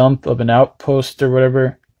dump of an outpost or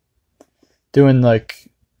whatever, doing, like,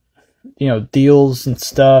 deals and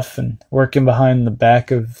stuff, and working behind the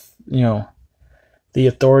back of, the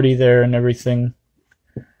authority there and everything.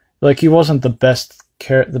 Like, he wasn't the best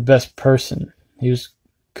person. He was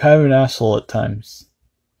kind of an asshole at times.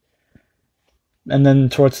 And then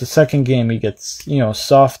towards the second game, he gets,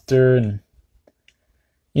 softer, and,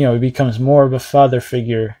 he becomes more of a father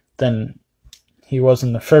figure than he was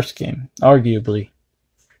in the first game, arguably.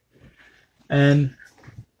 And,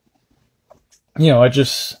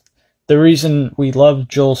 the reason we love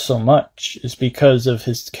Joel so much is because of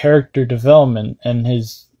his character development and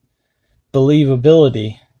his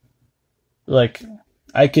believability. like,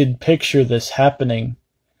 I could picture this happening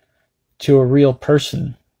to a real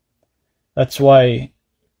person. That's why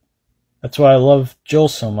I love Joel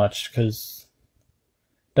so much, because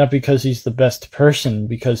not because he's the best person,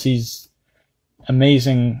 because he's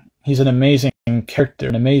amazing. He's an amazing character,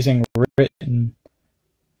 an amazing written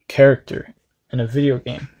character in a video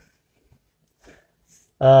game.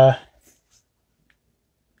 I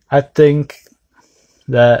think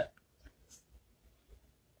that,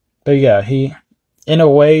 but yeah, he, in a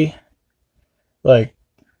way, like,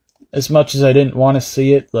 as much as I didn't want to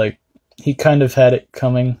see it, like, he kind of had it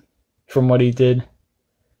coming from what he did.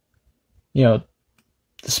 You know,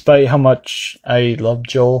 despite how much I love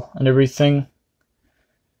Joel and everything,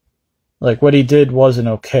 like, what he did wasn't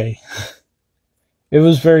okay. It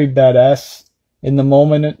was very badass in the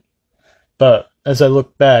moment, but as I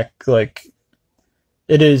look back, like,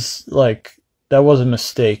 it is, like, that was a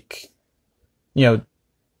mistake. You know,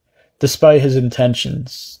 despite his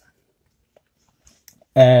intentions.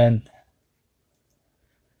 And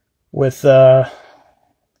with, but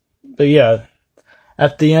yeah,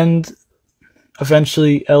 at the end,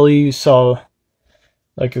 eventually Ellie saw,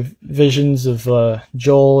 like, visions of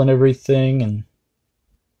Joel and everything, and,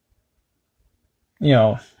 you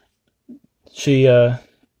know, she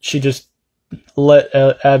just let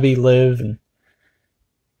Abby live, and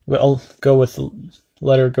let her go with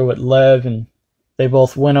Lev, and they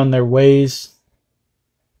both went on their ways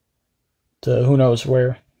to who knows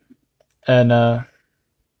where. And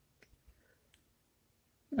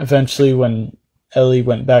eventually, when Ellie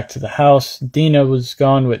went back to the house, Dina was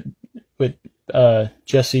gone with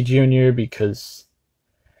Jesse Jr. because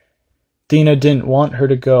Dina didn't want her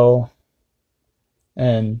to go,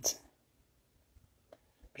 and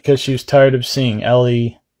because she was tired of seeing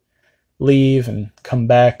Ellie leave and come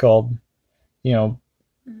back all, you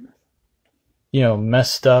know,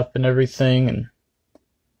 messed up and everything, and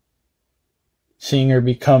seeing her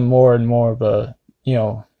become more and more of a, you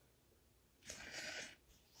know,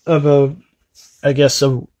 I guess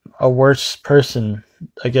a worse person,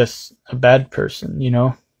 I guess a bad person, you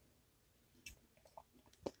know.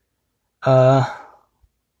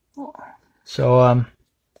 So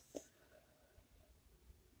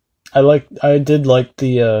I did like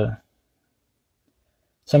the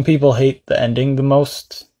some people hate the ending the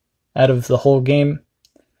most out of the whole game,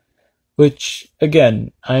 which,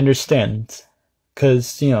 again, I understand,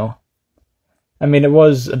 because, you know, I mean, it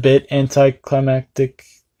was a bit anticlimactic.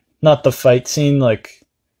 Not the fight scene, like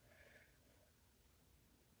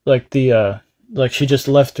she just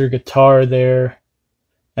left her guitar there,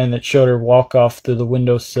 and it showed her walk off through the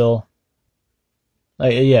windowsill.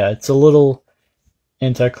 Yeah, it's a little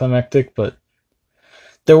anticlimactic, but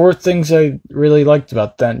there were things I really liked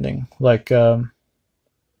about the ending, like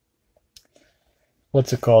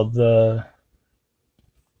what's it called?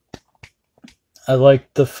 I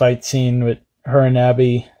liked the fight scene with her and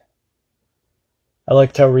Abby. I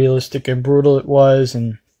liked how realistic and brutal it was,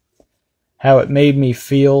 and how it made me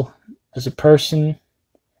feel as a person,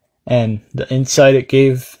 and the insight it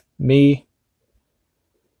gave me.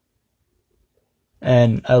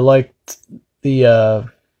 And I liked the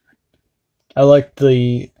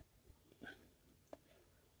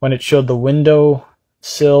when it showed the window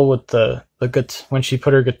sill with the when she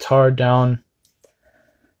put her guitar down.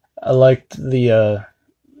 I liked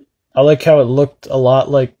I like how it looked a lot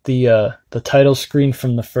like the title screen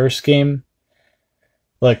from the first game.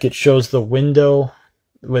 Like, it shows the window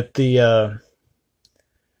with the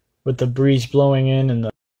breeze blowing in, and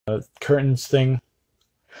the curtains thing.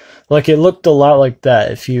 Like, it looked a lot like that.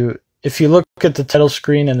 If you look at the title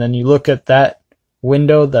screen and then you look at that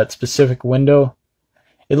window, that specific window,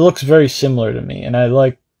 it looks very similar to me. And I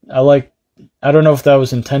don't know if that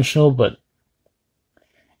was intentional, but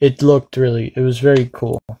it was very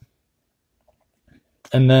cool.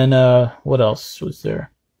 And then what else was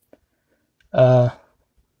there? I'm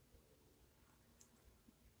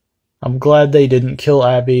glad they didn't kill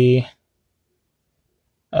Abby.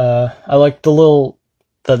 I like the last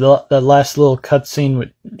little cutscene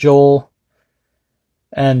with Joel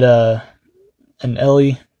and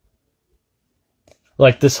Ellie.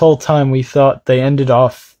 Like, this whole time we thought they ended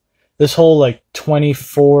off this whole, like,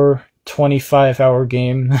 25 hour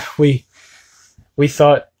game. We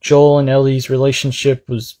thought Joel and Ellie's relationship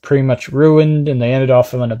was pretty much ruined, and they ended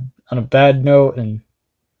off on a bad note. And,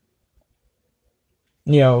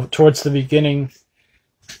 you know, towards the beginning,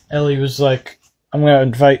 Ellie was like, I'm gonna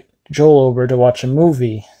invite Joel over to watch a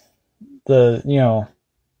movie. You know,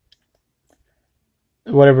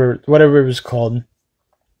 whatever it was called.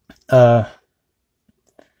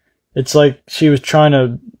 It's like she was trying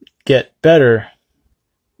to get better,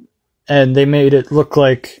 and they made it look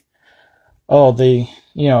like, oh, they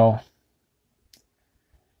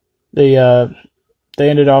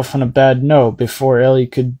ended off on a bad note before Ellie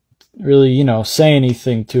could really, say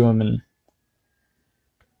anything to him, and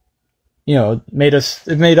it made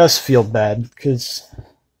us feel bad because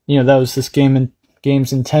that was this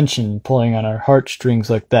game's intention, pulling on our heartstrings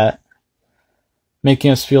like that,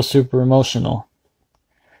 making us feel super emotional,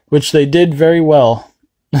 which they did very well.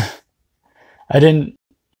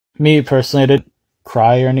 Me personally, I didn't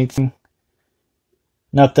cry or anything.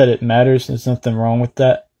 Not that it matters, there's nothing wrong with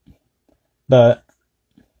that. But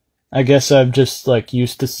I guess I'm just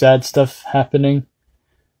used to sad stuff happening,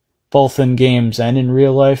 both in games and in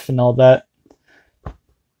real life and all that.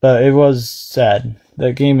 But it was sad.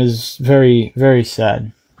 That game is very, very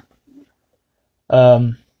sad.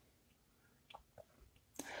 I'm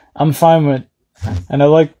fine with, and I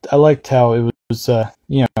liked how it was,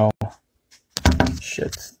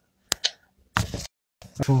 shit.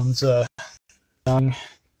 My phone's dying.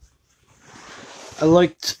 I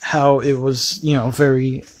liked how it was,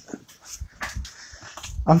 very.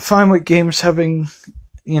 I'm fine with games having,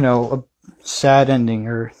 a sad ending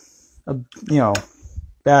or a,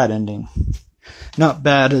 bad ending. Not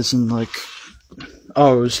bad as in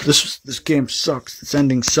oh, this game sucks. This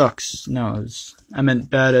ending sucks. No, I meant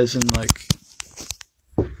bad as in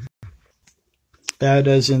bad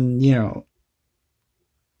as in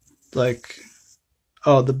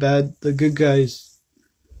oh, the good guys,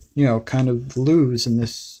 kind of lose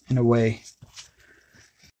in a way.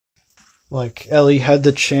 Ellie had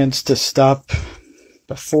the chance to stop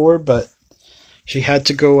before, but she had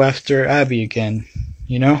to go after Abby again,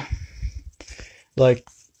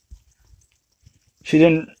 she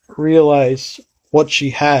didn't realize what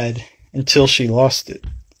she had until she lost it.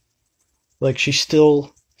 She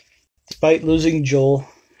still, despite losing Joel,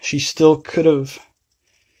 she still could have,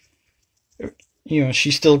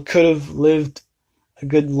 lived a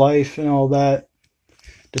good life and all that,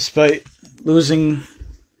 despite losing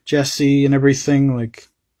Jesse and everything.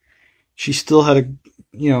 She still had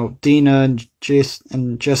Dina and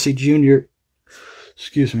Jesse Jr.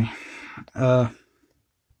 Excuse me.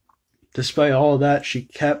 Despite all of that, she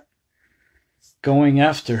kept going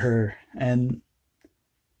after her, and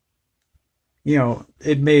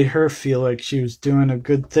it made her feel like she was doing a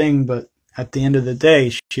good thing, but at the end of the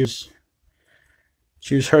day, she was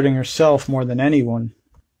hurting herself more than anyone.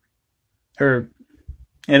 Or,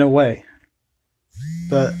 in a way.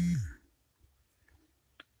 But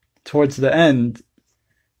towards the end,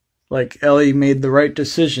 Ellie made the right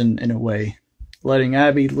decision in a way. Letting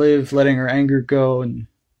Abby live, letting her anger go, and,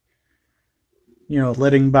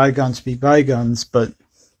 letting bygones be bygones. But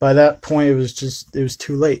by that point, it was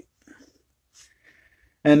too late.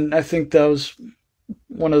 And I think that was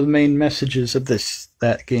one of the main messages of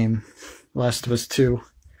that game, Last of Us 2,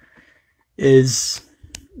 is,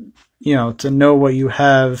 to know what you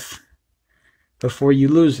have before you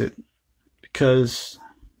lose it. Because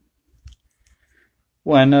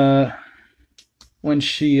when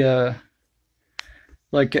she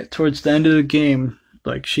towards the end of the game,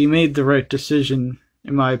 she made the right decision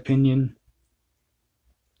in my opinion,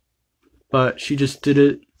 but she just did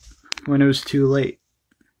it when it was too late.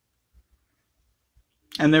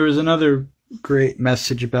 And there was another great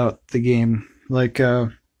message about the game,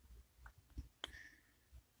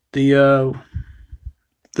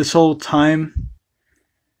 this whole time,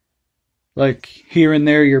 here and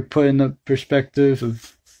there you're put in the perspective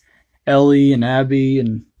of Ellie and Abby,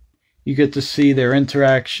 and you get to see their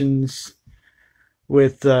interactions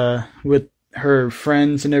with her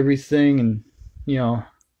friends and everything, and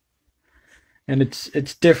and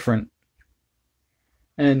it's different.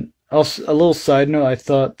 And also, a little side note, I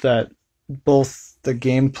thought that both the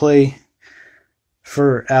gameplay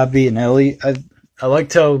for Abby and Ellie, I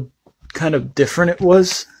liked how kind of different it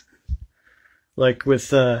was.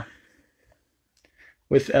 With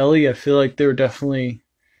Ellie, I feel like they were definitely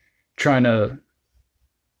trying to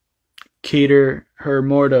cater her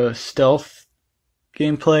more to stealth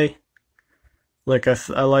gameplay.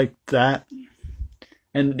 I liked that,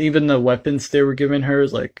 and even the weapons they were giving her,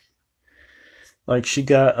 she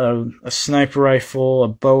got a sniper rifle, a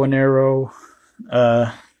bow and arrow,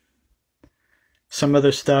 some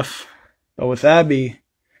other stuff. But with Abby,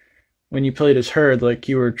 when you played as her,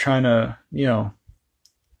 you were trying to,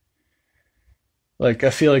 I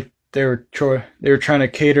feel like they were trying to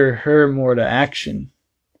cater her more to action.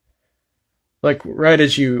 Right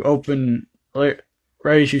as you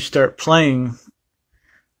start playing,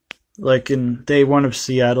 in day one of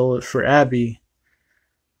Seattle for Abby,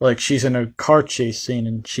 she's in a car chase scene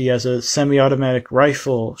and she has a semi-automatic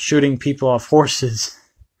rifle shooting people off horses.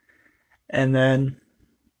 And then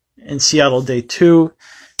in Seattle Day 2,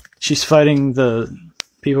 she's fighting the,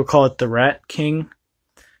 people call it the Rat King,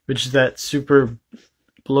 which is that super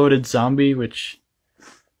bloated zombie, which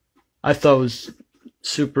I thought was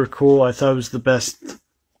super cool. I thought it was the best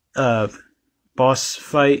boss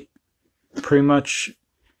fight pretty much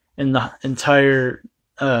in the entire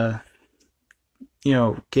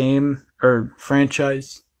game or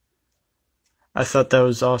franchise. I thought that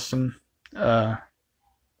was awesome.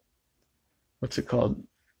 What's it called?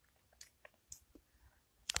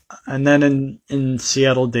 And then in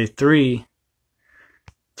Seattle Day 3,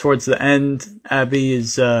 towards the end, Abby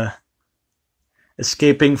is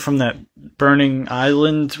escaping from that burning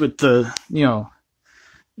island with the,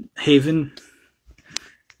 haven.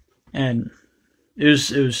 And it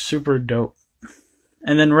was super dope.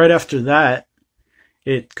 And then right after that,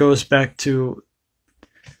 it goes back to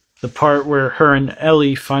the part where her and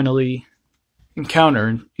Ellie finally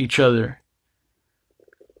encounter each other.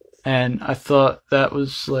 And I thought that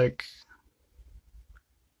was like,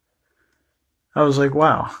 I was like,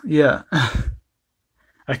 wow, yeah.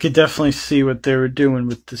 I could definitely see what they were doing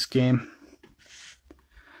with this game.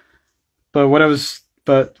 But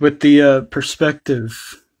with the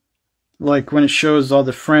perspective, like when it shows all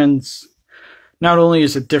the friends, not only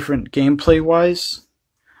is it different gameplay wise,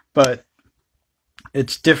 but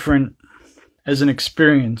it's different as an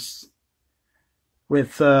experience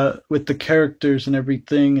with the characters and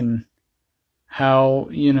everything, and how,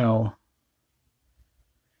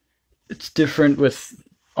 it's different with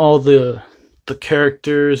all the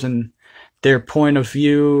characters and their point of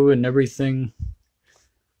view and everything.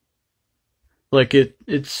 Like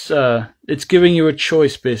it's giving you a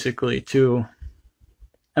choice basically to,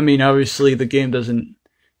 I mean, obviously the game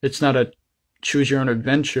it's not a choose your own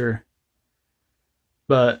adventure,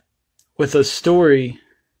 but with a story,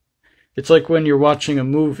 it's like when you're watching a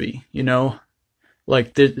movie,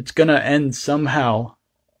 like it's gonna end somehow,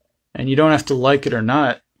 and you don't have to like it or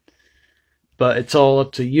not, but it's all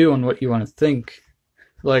up to you on what you want to think.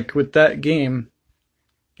 Like with that game,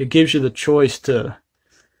 it gives you the choice to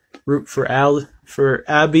root for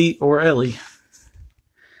Abby or Ellie,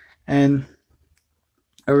 and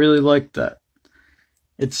I really like that.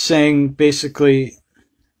 It's saying basically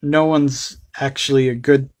no one's actually a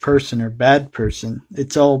good person or bad person.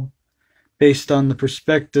 It's all based on the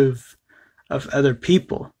perspective of other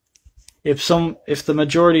people. If the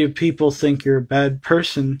majority of people think you're a bad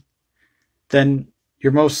person, then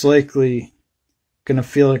you're most likely gonna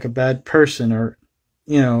feel like a bad person, or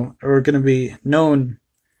or gonna be known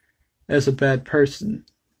as a bad person.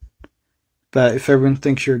 But if everyone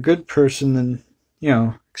thinks you're a good person, then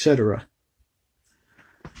etc.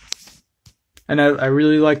 And I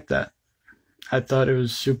really liked that. I thought it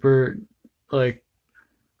was super, like,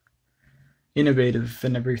 innovative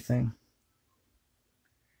and everything.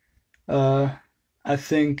 I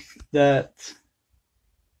think that,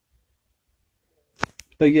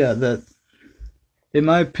 but yeah, that, in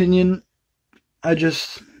my opinion, I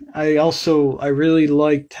really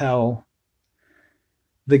liked how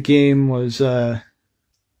the game was, it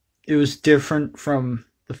was different from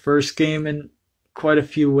the first game in quite a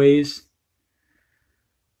few ways.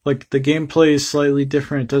 Like, the gameplay is slightly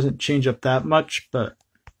different, it doesn't change up that much, but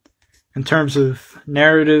in terms of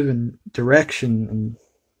narrative and direction, and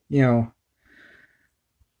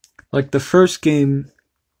like the first game,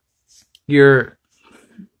 you're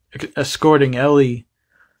escorting Ellie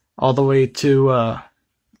all the way to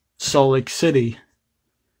Salt Lake City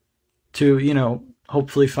to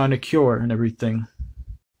hopefully find a cure and everything.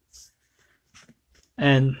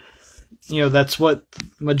 And that's what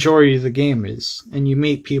majority of the game is. And you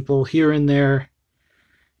meet people here and there,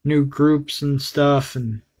 new groups and stuff,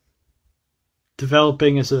 and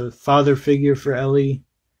developing as a father figure for Ellie.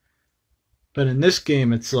 But in this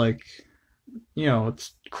game, it's like,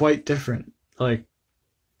 it's quite different. Like,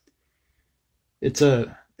 it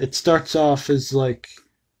starts off as like,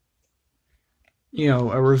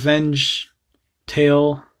 a revenge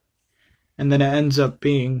tale, and then it ends up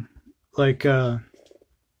being like a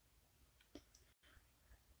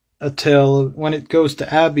tale of, when it goes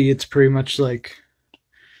to Abby, it's pretty much like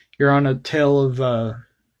you're on a tale of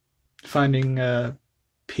finding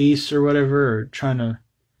peace or whatever, or trying to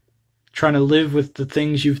live with the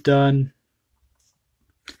things you've done.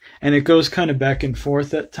 And it goes kind of back and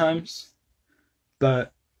forth at times,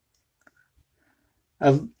 but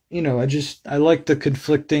I like the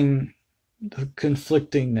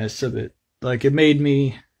conflictingness of it. Like, it made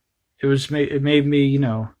me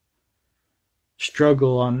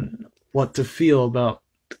struggle on what to feel about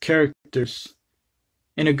the characters,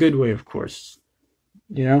 in a good way, of course.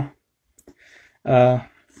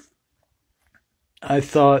 I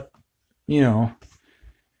thought, you know,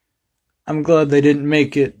 I'm glad they didn't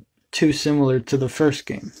make it too similar to the first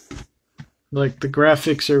game. Like, the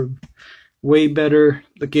graphics are way better.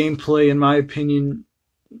 The gameplay, in my opinion,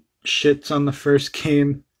 shits on the first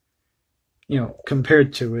game,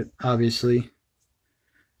 compared to it, obviously.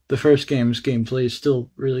 The first game's gameplay is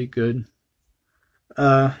still really good.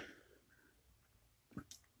 Uh,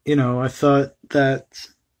 I thought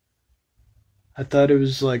it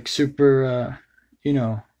was like super,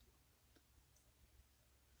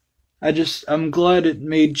 I'm glad it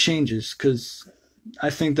made changes because I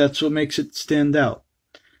think that's what makes it stand out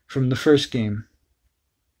from the first game.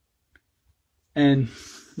 And,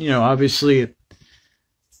 obviously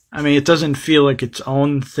it doesn't feel like its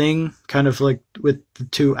own thing, kind of like with the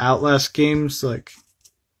two Outlast games. Like,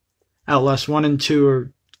 Outlast 1 and 2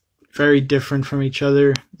 are very different from each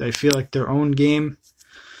other. They feel like their own game.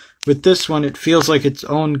 With this one, it feels like its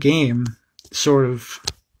own game, sort of.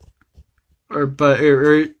 Or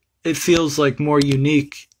it feels like more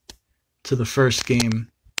unique to the first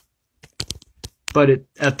game. But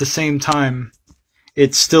at the same time,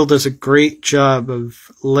 it still does a great job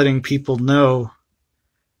of letting people know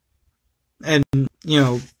and,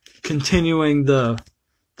 continuing the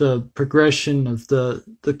progression of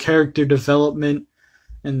the character development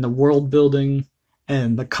and the world building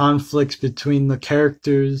and the conflicts between the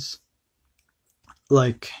characters.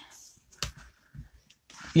 Like,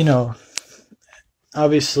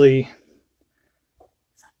 obviously,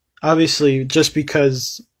 just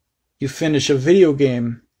because you finish a video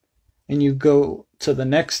game and you go to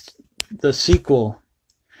the sequel,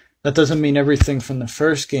 that doesn't mean everything from the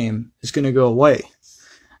first game is going to go away.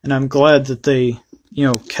 And I'm glad that they,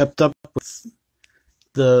 kept up with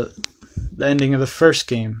the ending of the first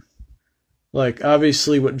game. Like,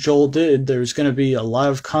 obviously what Joel did, there's going to be a lot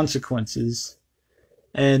of consequences.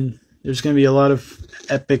 And there's going to be a lot of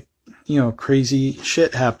epic, crazy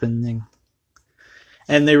shit happening.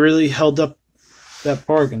 And they really held up that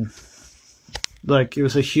bargain. Like, it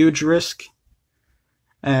was a huge risk.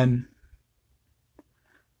 And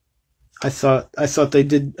I thought they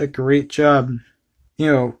did a great job,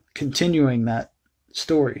 continuing that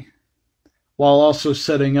story. While also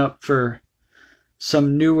setting up for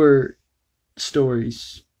some newer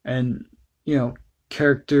stories and,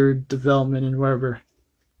 character development and whatever.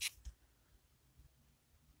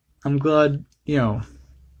 I'm glad, the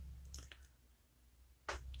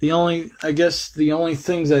only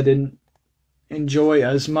things I didn't enjoy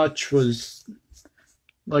as much was,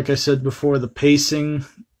 like I said before, the pacing.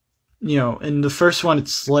 In the first one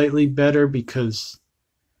it's slightly better because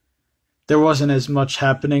there wasn't as much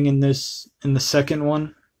happening in the second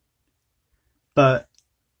one. But,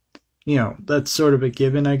 that's sort of a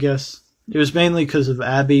given, I guess. It was mainly because of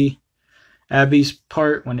Abby's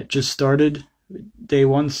part when it just started. Day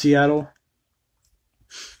one Seattle.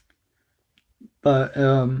 But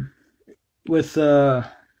with I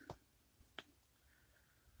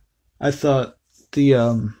thought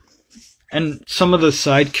and some of the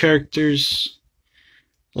side characters,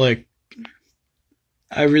 like,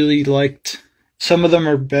 I really liked. Some of them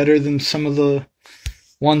are better than some of the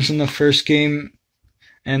ones in the first game,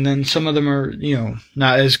 and then some of them are,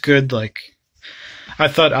 not as good. Like, I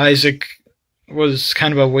thought Isaac was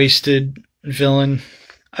kind of a wasted villain.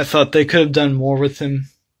 I thought they could have done more with him.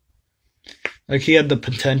 Like, he had the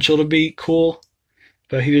potential to be cool,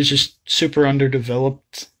 but he was just super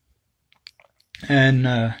underdeveloped. And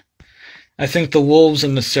I think the wolves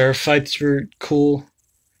and the Seraphites were cool.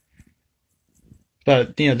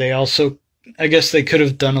 But, they also, I guess they could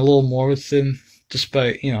have done a little more with them,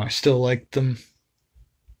 despite, I still liked them.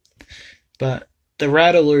 But the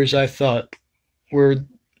Rattlers, I thought, were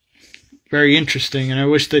very interesting, and I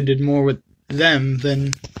wish they did more with them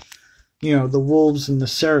than, the wolves and the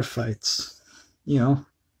Seraphites,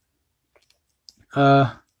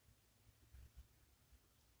 Other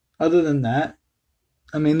than that,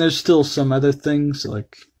 there's still some other things,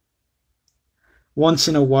 like, once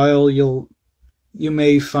in a while you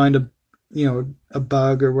may find a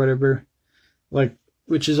bug or whatever, like,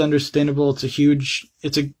 which is understandable. It's a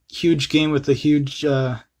huge game with a huge,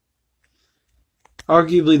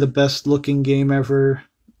 arguably the best looking game ever,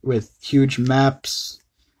 with huge maps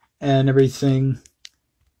and everything,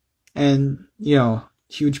 and,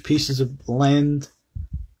 huge pieces of land,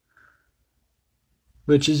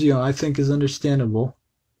 which is, I think is understandable.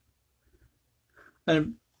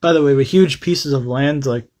 And by the way, with huge pieces of land,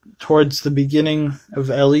 like towards the beginning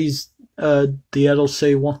of Ellie's, the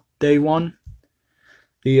Day One,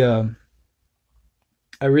 I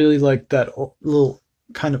really like that little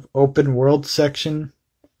kind of open world section,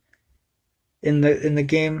 in the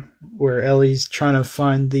game where Ellie's trying to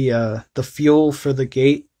find the fuel for the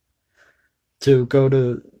gate to go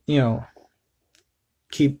to,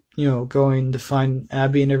 keep, going to find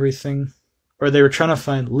Abby and everything. Or they were trying to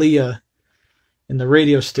find Leah in the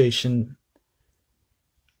radio station.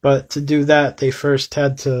 But to do that, they first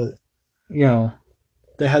had to,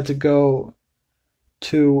 they had to go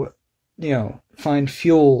to, find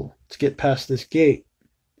fuel to get past this gate.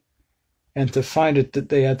 And to find it, that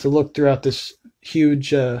they had to look throughout this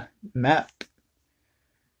huge map.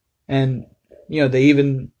 And, they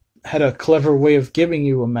even had a clever way of giving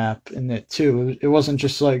you a map in it, too. It wasn't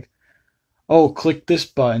just like, oh, click this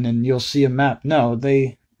button and you'll see a map. No,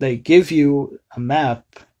 they give you a map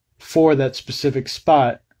for that specific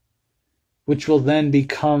spot, which will then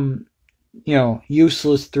become,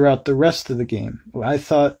 useless throughout the rest of the game. I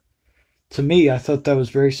thought that was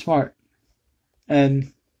very smart.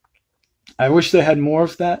 And I wish they had more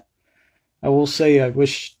of that. I will say I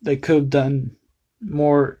wish they could have done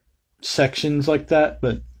more sections like that,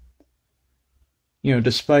 but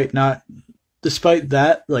despite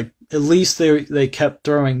that, like, at least they kept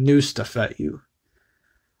throwing new stuff at you.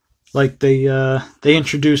 Like they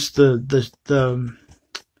introduced this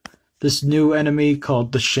new enemy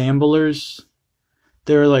called the Shamblers.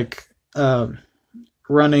 They were like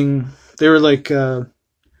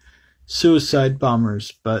suicide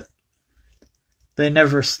bombers, but they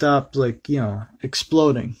never stopped, like,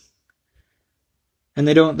 exploding. And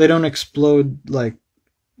they don't explode like,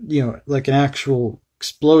 like an actual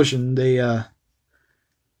explosion. They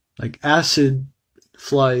like acid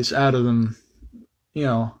flies out of them,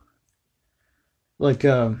 like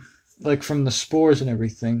from the spores and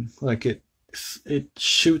everything. Like it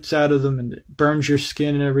shoots out of them and it burns your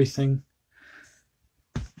skin and everything.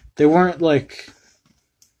 They weren't like,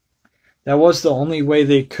 that was the only way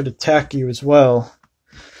they could attack you as well.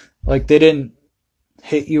 Like, they didn't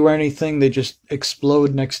hit you or anything, they just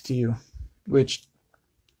explode next to you, which,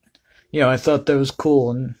 I thought that was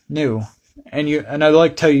cool and new. And I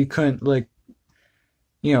liked how you couldn't, like,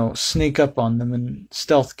 sneak up on them and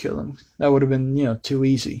stealth kill them. That would have been, too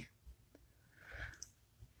easy.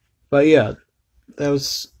 But yeah, that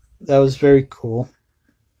was very cool.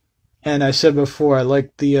 And I said before, I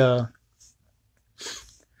liked that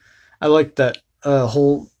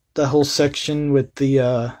whole section with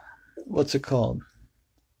the what's it called?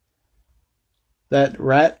 That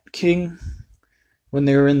Rat King, when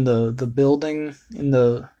they were in the building, in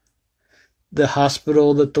the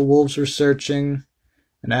hospital that the wolves were searching,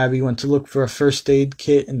 and Abby went to look for a first aid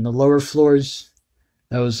kit in the lower floors.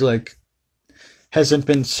 That was like, hasn't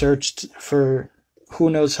been searched for who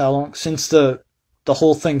knows how long, since the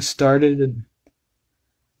whole thing started, and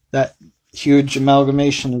that huge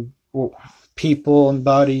amalgamation of people and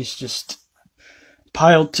bodies just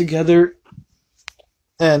piled together.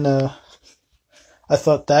 And I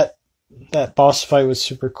thought that boss fight was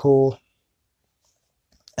super cool.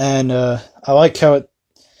 And I like how it,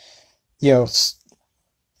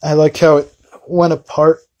 I like how it went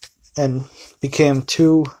apart and became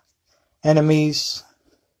two enemies.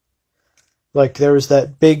 Like, there was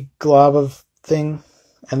that big glob of thing,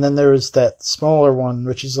 and then there was that smaller one,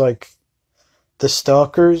 which is like the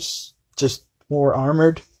stalkers, just more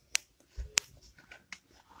armored.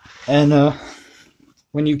 And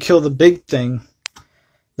when you kill the big thing,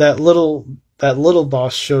 that little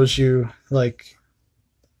boss shows you, like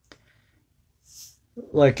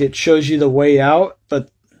it shows you the way out,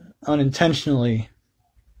 but unintentionally.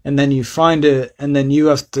 And then you find it, and then you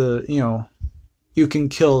have to, you can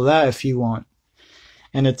kill that if you want.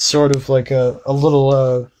 And it's sort of like a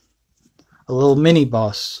little mini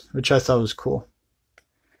boss, which I thought was cool.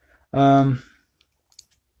 Yeah,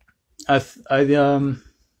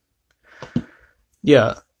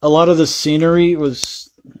 a lot of the scenery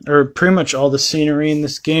or pretty much all the scenery in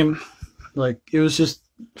this game, like, it was just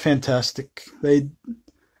fantastic. They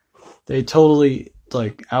totally,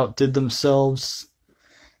 like, outdid themselves.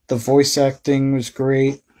 The voice acting was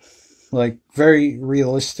great, like, very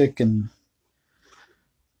realistic. And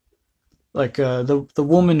like the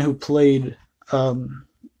woman who played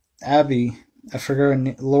Abby, I forgot her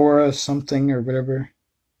name, Laura something or whatever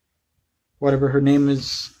her name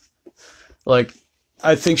is. Like,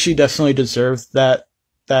 I think she definitely deserved that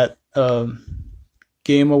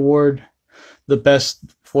game award, the best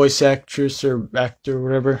voice actress or actor or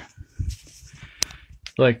whatever.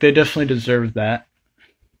 Like, they definitely deserved that.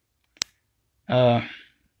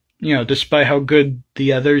 Despite how good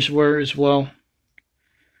the others were as well.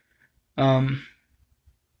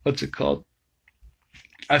 What's it called?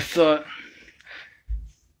 I thought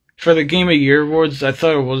for the Game of Year awards, I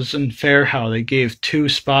thought it was unfair how they gave 2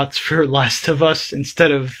 spots for Last of Us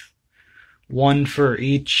instead of 1 for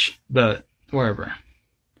each, but whatever.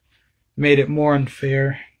 Made it more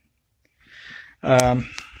unfair.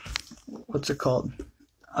 What's it called?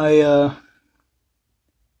 I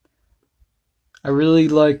really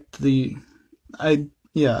liked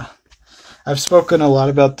I've spoken a lot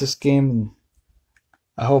about this game, and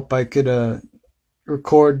I hope I could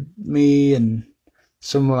record me and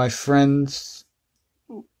some of my friends,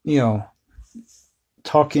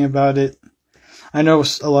 talking about it. I know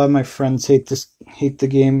a lot of my friends hate the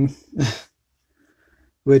game,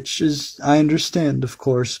 which is, I understand, of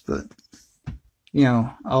course, but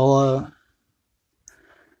I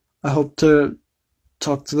hope to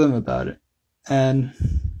talk to them about it, and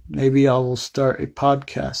maybe I will start a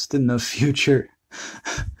podcast in the future,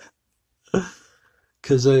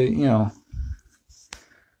 because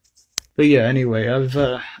But yeah, anyway,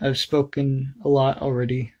 I've spoken a lot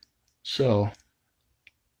already, so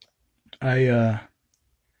I'll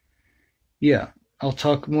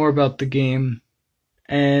talk more about the game,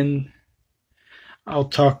 and I'll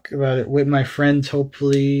talk about it with my friends,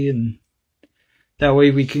 hopefully, and that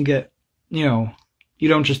way we can get, you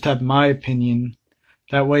don't just have my opinion.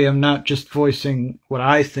 That way I'm not just voicing what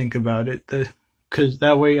I think about it, because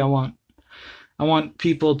that way I want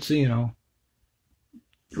people to,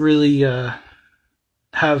 really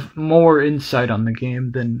have more insight on the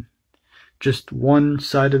game than just one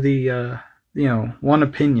side of the one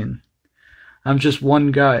opinion. I'm just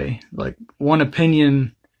one guy. Like, one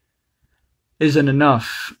opinion isn't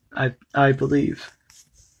enough, I believe.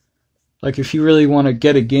 Like, if you really want to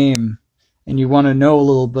get a game and you want to know a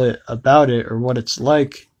little bit about it or what it's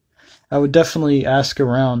like, I would definitely ask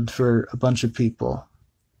around for a bunch of people.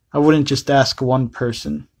 I wouldn't just ask one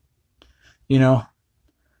person,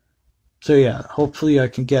 So yeah, hopefully I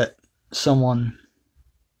can get someone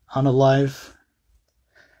on a live,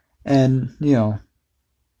 and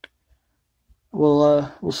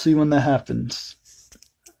we'll see when that happens.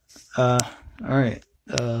 All right.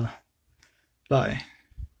 Bye.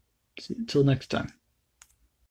 See you till next time.